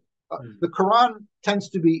expected to. The Mhm. Quran tends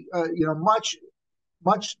to be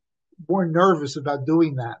much more nervous about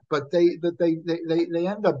doing that, but they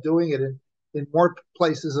end up doing it in more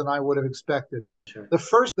places than I would have expected. Sure. The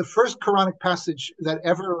first Quranic passage that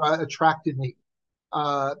ever attracted me.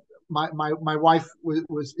 Uh, my wife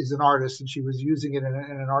is an artist, and she was using it in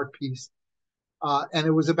an art piece, and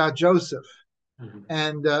it was about Joseph. Mhm.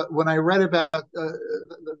 And when I read about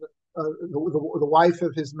the wife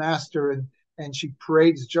of his master, and she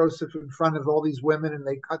parades Joseph in front of all these women, and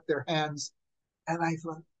they cut their hands, and I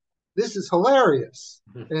thought, this is hilarious,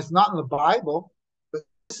 Mhm. and it's not in the Bible, but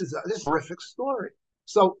this is a horrific story.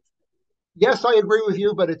 So yes, I agree with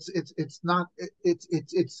you, but it's not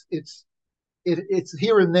it's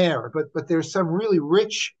here and there, but there's some really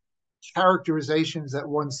rich characterizations that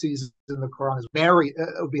one sees in the Quran. Mary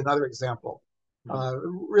would be another example.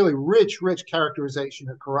 Mhm. Really rich characterization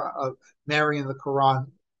of Mary in the Quran,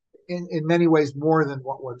 in many ways more than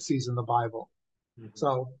what one sees in the Bible. Mhm.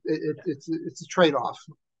 So Yeah. it's a trade off.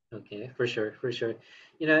 Okay, for sure, for sure.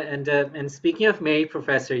 And speaking of Mary,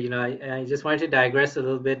 Professor, I just wanted to digress a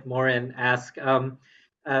little bit more and ask,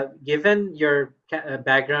 given your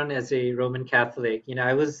background as a Roman Catholic,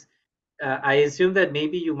 I assume that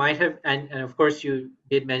maybe you might have, and of course you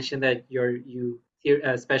did mention that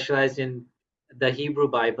specialized in the Hebrew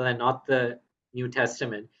Bible and not the New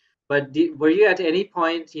Testament. But were you at any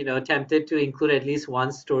point, tempted to include at least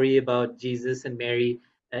one story about Jesus and Mary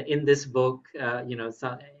in this book?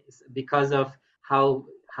 Because of how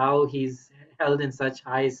he's held in such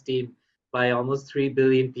high esteem by almost 3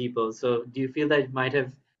 billion people. So do you feel that it might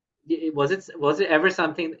have was it ever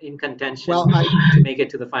something in contention Well, to make it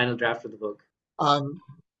to the final draft of the book? um,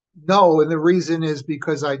 no, and the reason is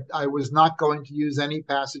because I was not going to use any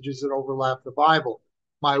passages that overlap the Bible.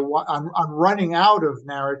 I'm running out of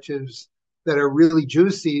narratives that are really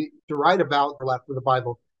juicy to write about overlap with the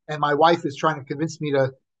Bible, and my wife is trying to convince me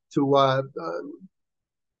to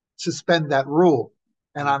suspend that rule,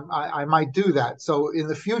 and Mm. I might do that. So in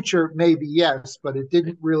the future, maybe yes, but it Right.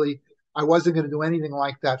 didn't really. I wasn't going to do anything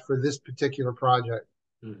like that for this particular project.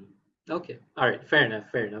 Mhm. Okay. All right. Fair enough.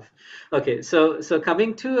 Fair enough. Okay. So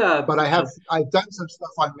coming to But I've done some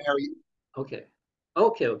stuff on Mary. okay.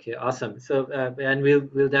 Okay. Okay. Awesome. So and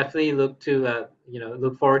we'll definitely look to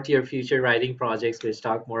look forward to your future writing projects which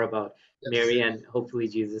talk more about Yes. Mary and hopefully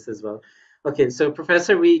Jesus as well. Okay. So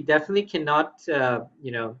Professor, we definitely cannot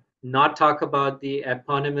not talk about the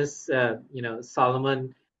eponymous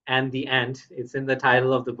Solomon and the ant. It's in the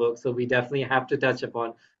title of the book, so we definitely have to touch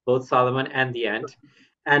upon both Solomon and the ant.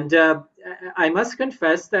 And I must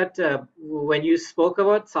confess that when you spoke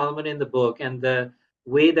about Solomon in the book and the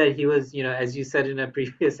way that he was, as you said in a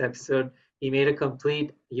previous episode, he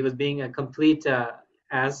was being a complete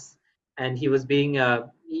ass, and he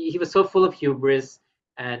was so full of hubris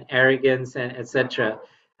and arrogance and etc.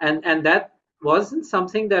 And that wasn't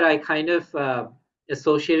something that I kind of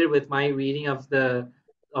associated with my reading of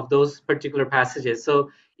those particular passages. So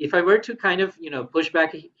if I were to kind of push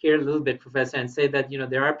back here a little bit, Professor, and say that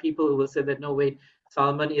there are people who will say that no, wait,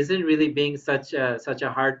 Solomon isn't really being such a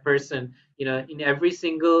hard person. In every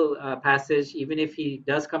single passage, even if he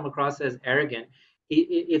does come across as arrogant,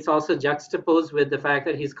 it's also juxtaposed with the fact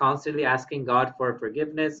that he's constantly asking God for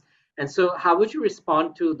forgiveness. And so, how would you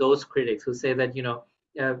respond to those critics who say that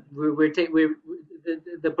we're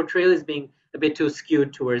the portrayal is being a bit too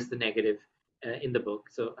skewed towards the negative? in the book.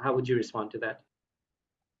 So how would you respond to that?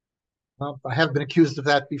 I have been accused of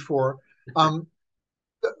that before. Um,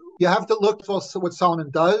 you have to look for what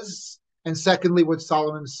Solomon does, and secondly, what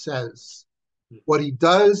Solomon says. What he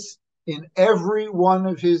does in every one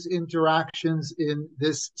of his interactions in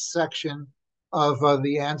this section of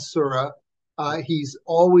the Ansura, he's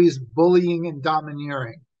always bullying and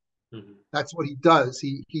domineering. Mm-hmm. That's what he does.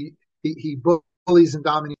 He bullies and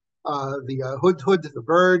dominates the Hudhud, the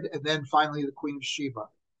bird, and then finally the Queen of Sheba.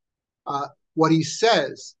 What he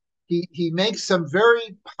says, he makes some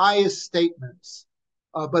very pious statements,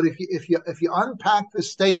 but if you unpack the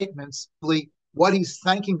statements, what he's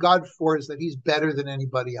thanking God for is that he's better than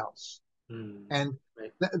anybody else, and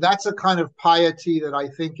Right. that's a kind of piety that I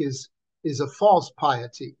think is a false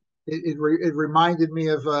piety. It reminded me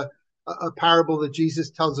of a parable that Jesus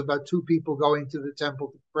tells about two people going to the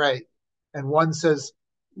temple to pray, and one says,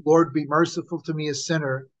 "Lord, be merciful to me, a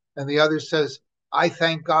sinner," and the other says, "I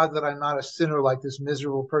thank God that I'm not a sinner like this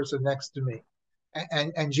miserable person next to me."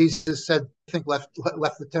 And Jesus said, "I think left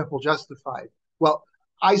the temple justified." Well,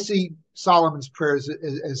 I see Solomon's prayers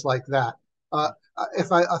as like that.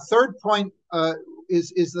 A third point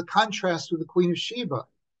is the contrast with the Queen of Sheba.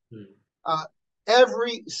 Mm. Uh,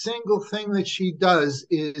 every single thing that she does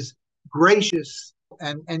is gracious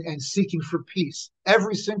and seeking for peace.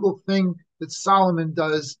 Every single thing that Solomon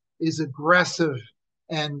does is aggressive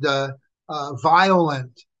and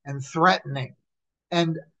violent and threatening.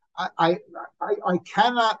 And I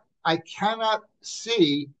cannot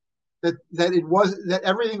see that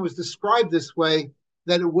everything was described this way,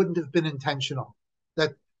 that it wouldn't have been intentional.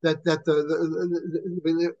 That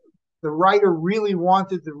the writer really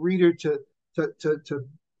wanted the reader to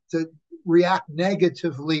react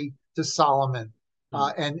negatively to Solomon,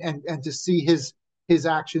 and to see his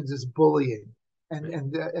actions as bullying.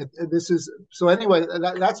 And this is so anyway.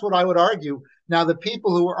 That's what I would argue. Now, the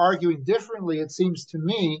people who are arguing differently, it seems to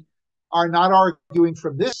me, are not arguing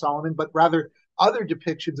from this Solomon, but rather other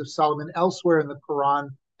depictions of Solomon elsewhere in the Quran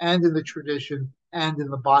and in the tradition and in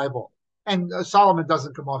the Bible. And Solomon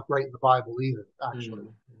doesn't come off great in the Bible either, actually.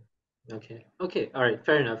 Mm. Okay. Okay. All right.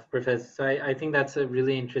 Fair enough, Professor. So I think that's a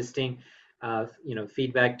really interesting,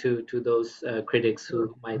 feedback to those critics Sure.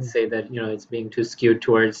 who might say that it's being too skewed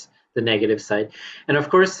towards the negative side. And of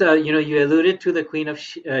course, you alluded to the Queen of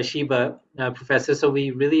Sheba, Professor. So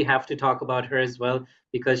we really have to talk about her as well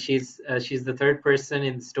because she's the third person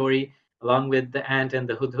in the story, along with the ant and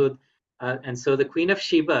the hudhud. And so the Queen of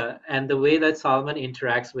Sheba and the way that Solomon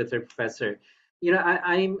interacts with her, Professor.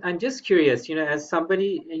 I'm just curious, as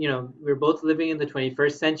somebody, we're both living in the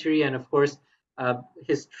 21st century, and of course,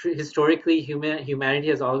 historically, humanity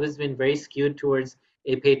has always been very skewed towards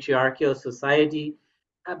a patriarchal society.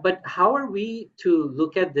 But how are we to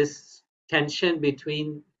look at this tension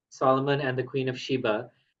between Solomon and the Queen of Sheba?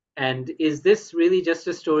 And is this really just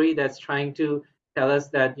a story that's trying to tell us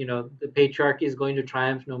that, the patriarchy is going to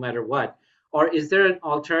triumph no matter what? Or is there an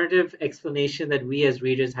alternative explanation that we as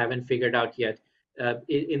readers haven't figured out yet?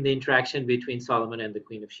 In the interaction between Solomon and the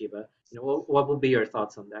Queen of Sheba. What would be your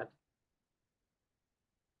thoughts on that?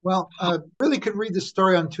 Well, really could read the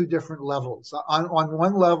story on two different levels. On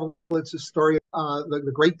one level, it's a story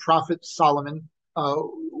the great prophet Solomon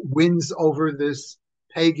wins over this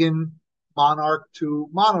pagan monarch to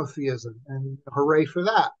monotheism, and hooray for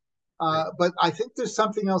that. Right. But I think there's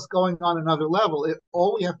something else going on another level.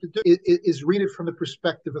 All we have to do is read it from the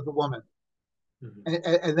perspective of the woman. Mm-hmm.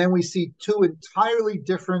 And then we see two entirely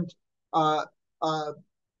different uh, uh,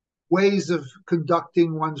 ways of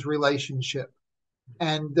conducting one's relationship.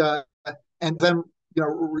 And then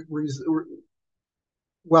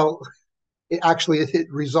well, it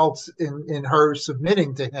results in her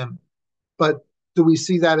submitting to him. But do we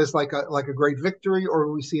see that as like a great victory, or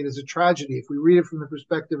do we see it as a tragedy? If we read it from the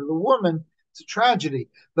perspective of the woman, it's a tragedy.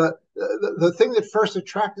 The thing that first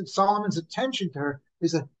attracted Solomon's attention to her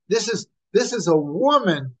is that this is a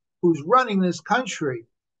woman who's running this country,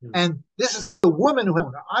 and this is the woman who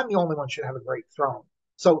I'm the only one who should have a great throne.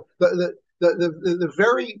 So the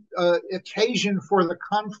very occasion for the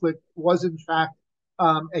conflict was in fact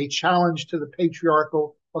a challenge to the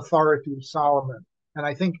patriarchal authority of Solomon, and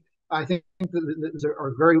I think that these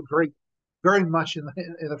are very, very, very much in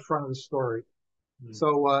the front of the story. Mm.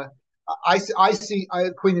 So I see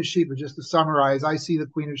Queen of Sheba. Just to summarize, I see the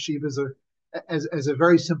Queen of Sheba as a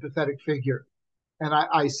very sympathetic figure, and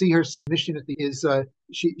I see her submission at the is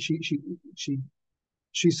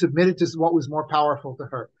she submitted to what was more powerful to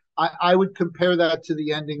her. I would compare that to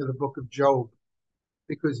the ending of the book of Job,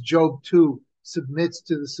 because Job too submits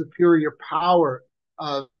to the superior power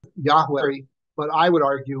of Yahweh, but I would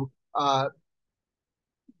argue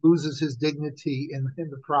loses his dignity in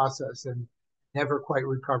the process and never quite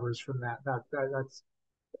recovers from that.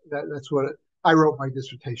 That's what I wrote my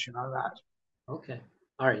dissertation on that Okay.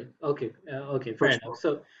 All right. Okay. Okay. Fair first enough. book.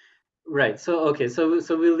 So, right. So, okay. So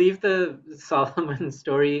we'll leave the Solomon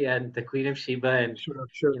story and the Queen of Sheba, and Sure,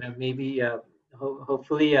 sure. maybe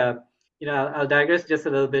hopefully I'll digress just a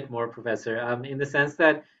little bit more, Professor. In the sense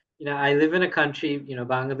that I live in a country,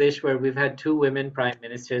 Bangladesh, where we've had two women prime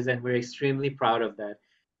ministers, and we're extremely proud of that.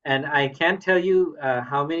 And I can't tell you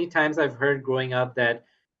how many times I've heard growing up that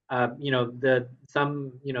the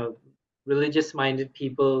some religious-minded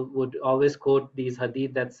people would always quote these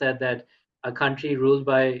hadith that said that a country ruled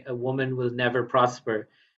by a woman will never prosper.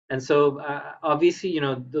 And so obviously,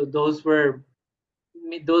 those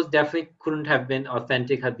definitely couldn't have been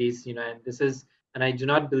authentic hadiths, and I do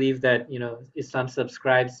not believe that, Islam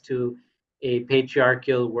subscribes to a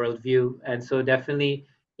patriarchal worldview. And so definitely,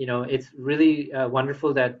 it's really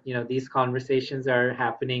wonderful that, these conversations are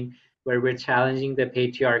happening where we're challenging the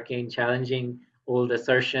patriarchy and challenging old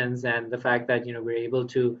assertions, and the fact that, we're able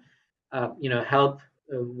to, help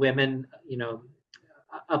women,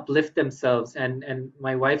 uplift themselves. And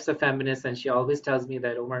my wife's a feminist, and she always tells me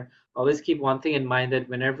that, Omar, always keep one thing in mind, that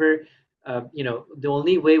whenever the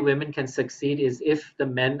only way women can succeed is if the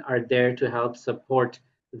men are there to help support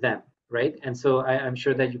them, right? And so I'm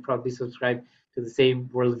sure that you probably subscribe to the same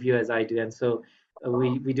worldview as I do. And so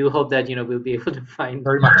we do hope that we'll be able to find,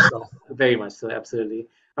 Very much so. very much so, absolutely.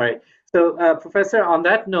 All right. So Professor, on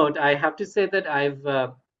that note, I have to say that I've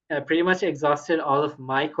pretty much exhausted all of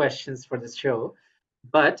my questions for this show,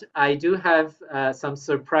 but I do have a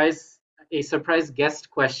surprise guest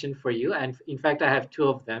question for you. And in fact, I have two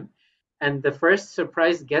of them. And the first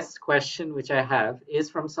surprise guest question, which I have, is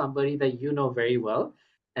from somebody that you know very well.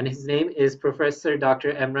 And his name is Professor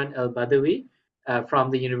Dr. Emran El-Badawi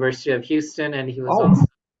from the University of Houston. And he was Oh, also,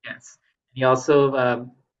 yes, he also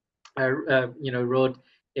wrote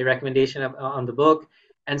a recommendation on the book.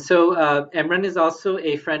 And so Emran is also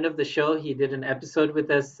a friend of the show. He did an episode with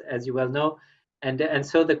us, as you well know. And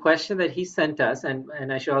so the question that he sent us,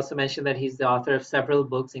 and I should also mention that he's the author of several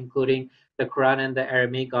books, including the Quran and the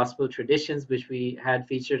Aramaic Gospel Traditions, which we had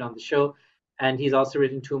featured on the show. And he's also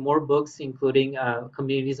written two more books, including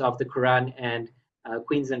Communities of the Quran and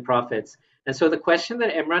Queens and Prophets. And so the question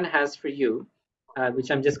that Emran has for you, which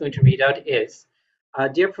I'm just going to read out, is,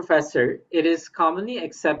 dear Professor, it is commonly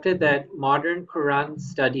accepted that modern Quran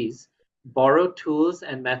studies borrow tools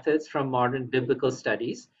and methods from modern biblical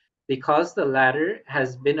studies because the latter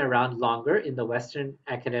has been around longer in the Western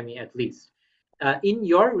academy, at least. In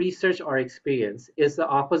your research or experience, is the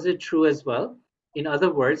opposite true as well? In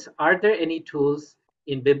other words, are there any tools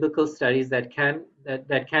in biblical studies that can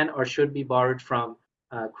or should be borrowed from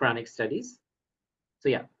Quranic studies? So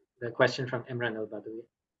yeah, the question from Imran al-Badawi.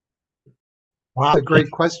 wow, a great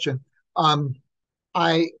question.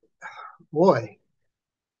 I boy,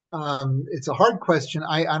 it's a hard question.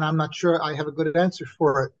 And I'm not sure I have a good answer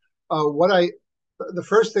for it. What I the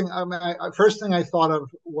first thing first thing I thought of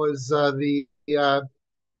was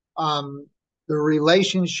um, the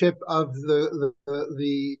relationship of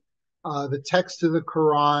the text of the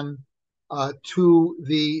Quran to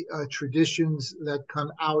the traditions that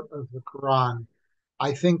come out of the Quran.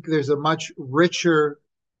 I think there's a much richer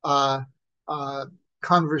uh, uh,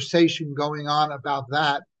 conversation going on about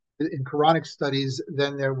that in Quranic studies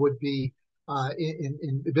than there would be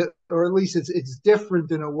or at least it's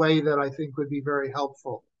different in a way that I think would be very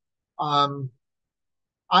helpful. Um,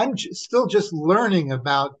 I'm still just learning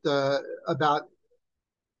about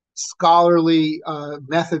scholarly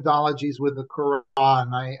methodologies with the Quran.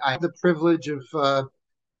 I have the privilege of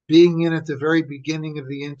being in at the very beginning of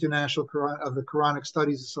the International Quran, of the Quranic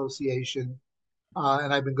Studies Association,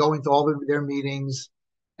 and I've been going to all their meetings.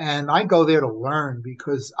 And I go there to learn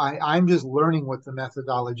because I'm just learning what the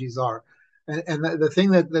methodologies are. And the thing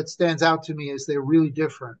that stands out to me is they're really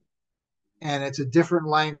different. And it's a different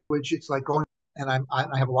language. It's like going, and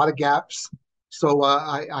I have a lot of gaps. So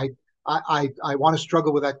I want to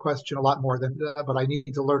struggle with that question a lot more but I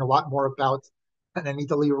need to learn a lot more about, and I need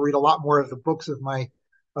to read a lot more of the books of my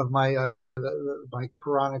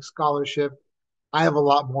Quranic scholarship. I have a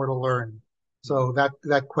lot more to learn. So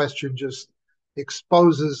that question just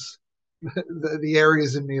exposes the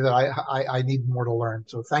areas in me that I need more to learn.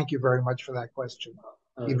 So thank you very much for that question,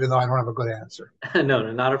 Uh, even though I don't have a good answer.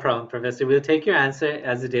 No, not a problem, Professor. We'll take your answer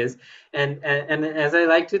as it is. And as I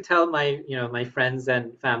like to tell my friends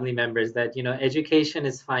and family members that, education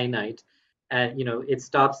is finite, and, it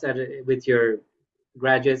stops with your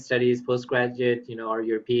graduate studies, postgraduate, or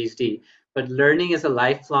your PhD. But learning is a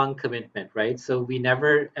lifelong commitment, right? So we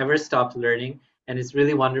never ever stop learning, And it's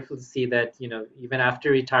really wonderful to see that, even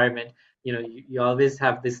after retirement, you always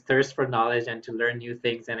have this thirst for knowledge and to learn new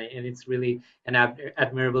things. And it's really an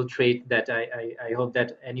admirable trait that I hope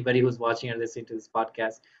that anybody who's watching or listening to this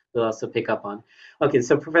podcast will also pick up on. Okay,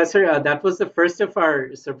 so Professor, that was the first of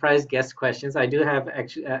our surprise guest questions. I do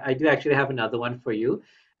actually have another one for you.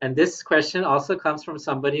 And this question also comes from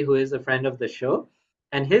somebody who is a friend of the show.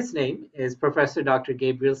 And his name is Professor Dr.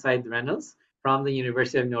 Gabriel Said Reynolds from the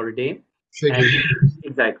University of Notre Dame. And Figured.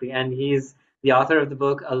 exactly. And he's the author of the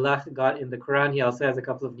book Allah, God in the Quran. He also has a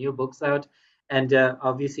couple of new books out. And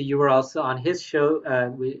obviously, you were also on his show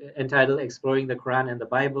entitled Exploring the Quran and the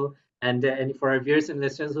Bible. And for our viewers and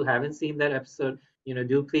listeners who haven't seen that episode,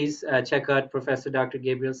 do please check out Professor Dr.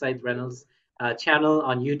 Gabriel Said Reynolds' channel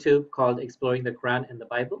on YouTube called Exploring the Quran and the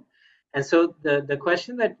Bible. And so the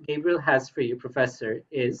question that Gabriel has for you, Professor,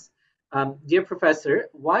 is, dear Professor,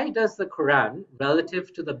 why does the Quran,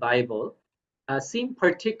 relative to the Bible, seem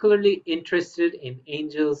particularly interested in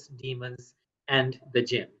angels, demons, and the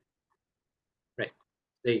jinn? Right.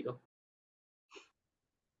 There you go.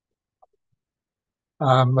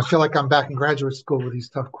 I feel like I'm back in graduate school with these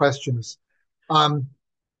tough questions. Um,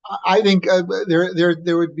 I think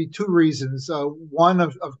there would be two reasons. One,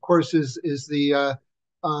 of course, is the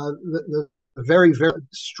very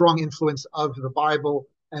strong influence of the Bible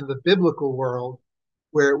and the biblical world,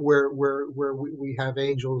 where we have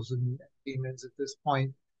angels and demons at this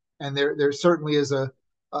point, and there certainly is a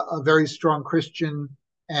very strong Christian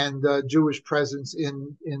and Jewish presence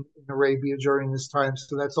in Arabia during this time.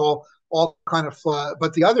 So that's all kind of.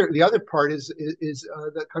 But the other part is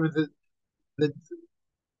that kind of the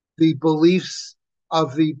the beliefs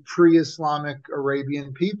of the pre-Islamic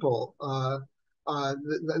Arabian people. I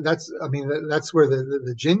mean, that's where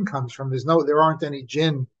the jinn comes from. There aren't any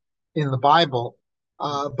jinn in the Bible,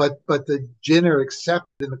 but the jinn are accepted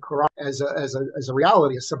in the Quran as a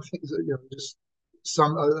reality, as something, just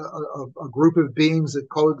a group of beings that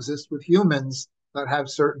coexist with humans that have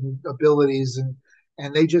certain abilities,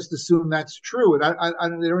 and they just assume that's true,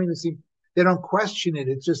 and they don't even seem they don't question it.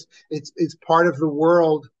 It's part of the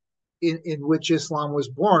world in which Islam was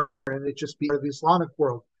born, and it just be part of the Islamic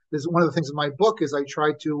world. This is one of the things in my book is I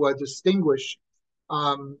try to distinguish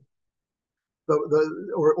um,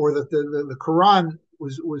 the Quran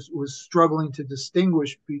was struggling to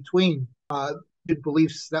distinguish between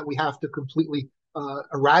beliefs that we have to completely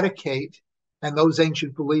eradicate and those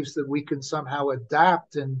ancient beliefs that we can somehow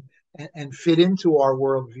adapt and fit into our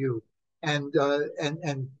worldview. And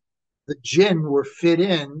the jinn were fit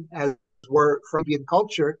in as were from Indian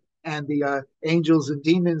culture, and the angels and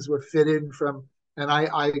demons were fit in from. And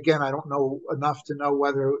I again, I don't know enough to know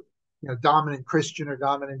whether dominant Christian or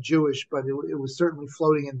dominant Jewish, but it was certainly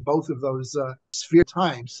floating in both of those sphere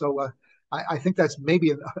times. So I think that's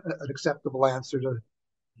maybe an acceptable answer to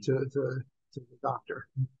the doctor.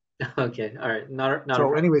 Okay, all right. Not a So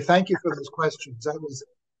problem. anyway, thank you for those questions. That was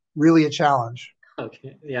really a challenge.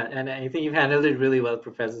 Okay, yeah, and I think you've handled it really well,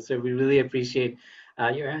 Professor. So we really appreciate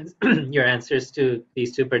your answers to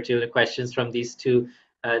these two particular questions from these two,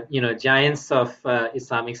 giants of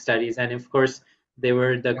Islamic studies. And of course, they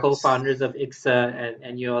were the Yes. co-founders of ICSA,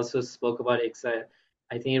 and you also spoke about ICSA.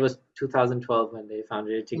 I think it was 2012 when they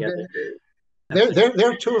founded it together.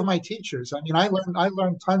 They're two of my teachers. I mean, I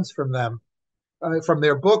learned tons from them, from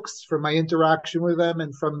their books, from my interaction with them,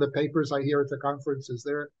 and from the papers I hear at the conferences.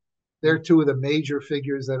 They're two of the major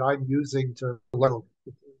figures that I'm using to learn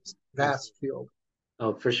this vast field.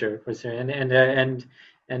 Oh, for sure,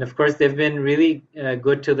 and of course they've been really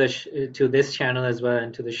good to to this channel as well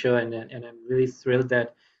and to the show, and I'm really thrilled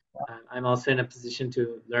that I'm also in a position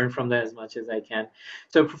to learn from that as much as I can.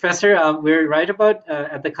 So, Professor, we're right about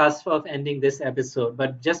at the cusp of ending this episode,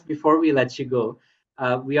 but just before we let you go,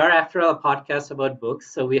 we are after a podcast about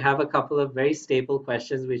books, so we have a couple of very staple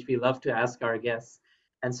questions which we love to ask our guests.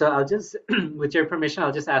 And so I'll just, with your permission,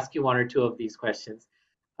 I'll just ask you one or two of these questions.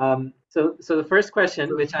 So the first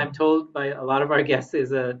question, which I'm told by a lot of our guests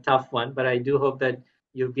is a tough one, but I do hope that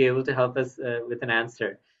you'll be able to help us with an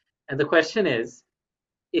answer. And the question is,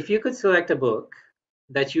 if you could select a book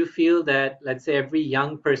that you feel that, let's say, every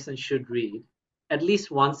young person should read at least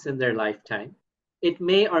once in their lifetime, it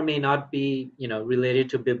may or may not be, related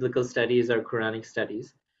to biblical studies or Quranic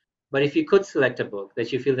studies. But if you could select a book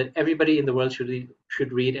that you feel that everybody in the world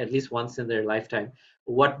should read at least once in their lifetime,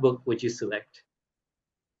 what book would you select?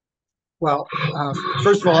 Well,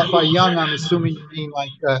 first of all, by young, I'm assuming you mean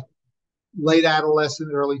like late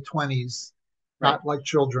adolescent, early 20s, Right, not like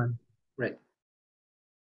children. right.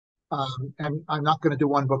 And I'm not going to do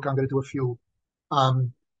one book. I'm going to do a few.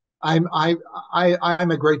 Um, I'm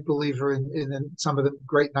a great believer in some of the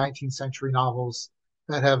great 19th century novels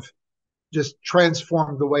that have just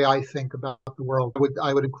transformed the way I think about the world.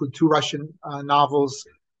 I would include two Russian novels,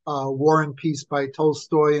 War and Peace by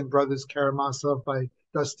Tolstoy and Brothers Karamazov by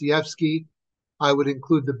Dostoevsky. I would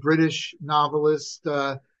include the British novelist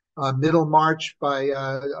Middlemarch by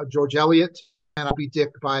George Eliot and Moby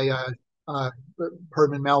Dick by uh,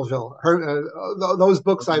 Herman Melville. Those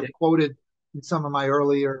books Moby I've Dick. quoted in some of my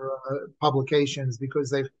earlier publications because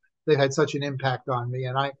they've had such an impact on me,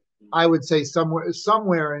 and I would say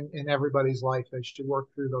somewhere in everybody's life they should work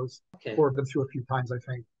through those Okay. or them through a few times. I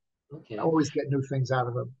think I Okay. always get new things out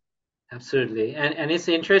of them. Absolutely. And it's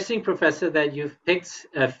interesting, Professor, that you've picked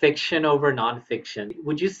fiction over nonfiction.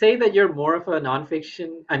 Would you say that you're more of a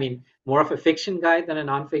nonfiction, I mean, more of a fiction guy than a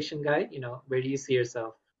nonfiction guy? Where do you see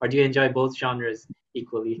yourself? Or do you enjoy both genres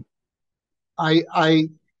equally? I I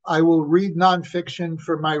I will read nonfiction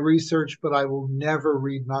for my research, but I will never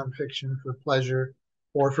read nonfiction for pleasure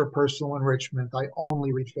or for personal enrichment. I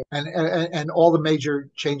only read fiction, and all the major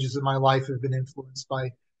changes in my life have been influenced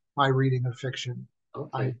by my reading of fiction.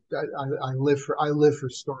 Okay. I live for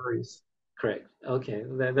stories. Correct. Okay,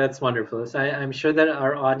 that's wonderful. So I'm sure that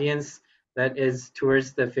our audience that is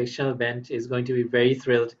towards the fictional bent is going to be very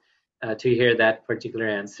thrilled to hear that particular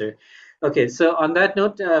answer. Okay, so on that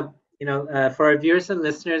note, for our viewers and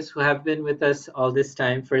listeners who have been with us all this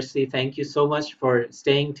time, firstly, thank you so much for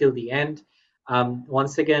staying till the end.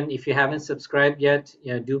 Once again, if you haven't subscribed yet,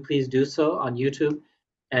 do please do so on YouTube,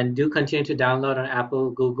 and do continue to download on Apple,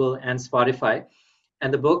 Google, and Spotify.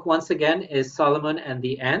 And the book, once again, is Solomon and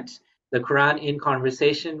the Ant, The Quran in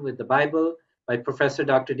Conversation with the Bible by Professor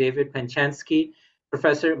Dr. David Penchansky.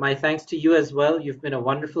 Professor, my thanks to you as well. You've been a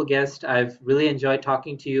wonderful guest. I've really enjoyed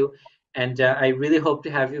talking to you. And I really hope to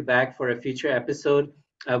have you back for a future episode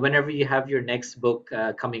whenever you have your next book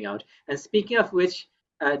coming out. And speaking of which,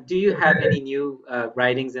 do you have any new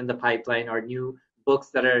writings in the pipeline or new books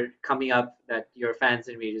that are coming up that your fans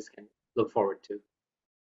and readers can look forward to?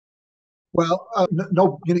 Well,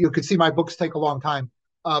 no, you could see my books take a long time,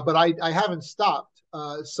 but I haven't stopped.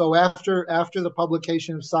 So after the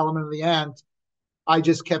publication of Solomon and the Ant, I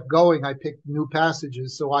just kept going. I picked new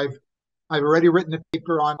passages. So I've already written a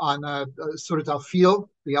paper on Surat al-Fil,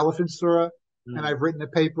 the Elephant Surah, and Mm. I've written a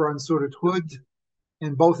paper on Surat Hud,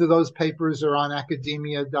 and both of those papers are on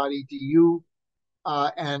academia.edu.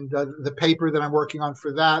 And the paper that I'm working on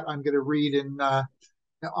for that, I'm going to read in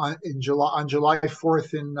July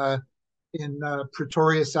 4th in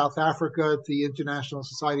Pretoria, South Africa, at the International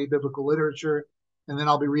Society of Biblical Literature, and then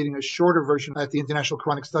I'll be reading a shorter version at the International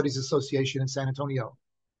Quranic Studies Association in San Antonio. Mm.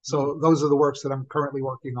 So those are the works that I'm currently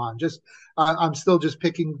working on. I'm still just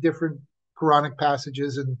picking different Quranic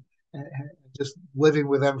passages and just living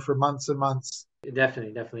with them for months and months.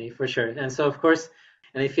 Definitely, definitely, for sure. And so, of course,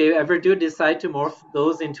 and if you ever do decide to morph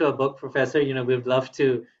those into a book, Professor, we'd love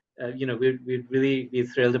to, we'd really be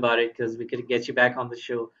thrilled about it because we could get you back on the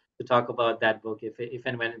show to talk about that book if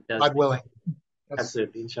and when it does God become. willing. Yes.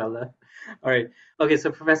 Absolutely, inshallah. All right. Okay,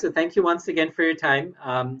 so Professor, thank you once again for your time.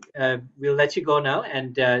 We'll let you go now,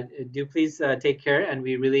 and do please take care. And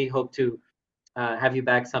we really hope to have you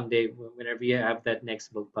back someday whenever you have that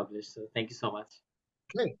next book published. So thank you so much.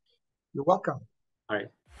 Okay. You're welcome. All right.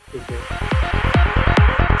 Take care.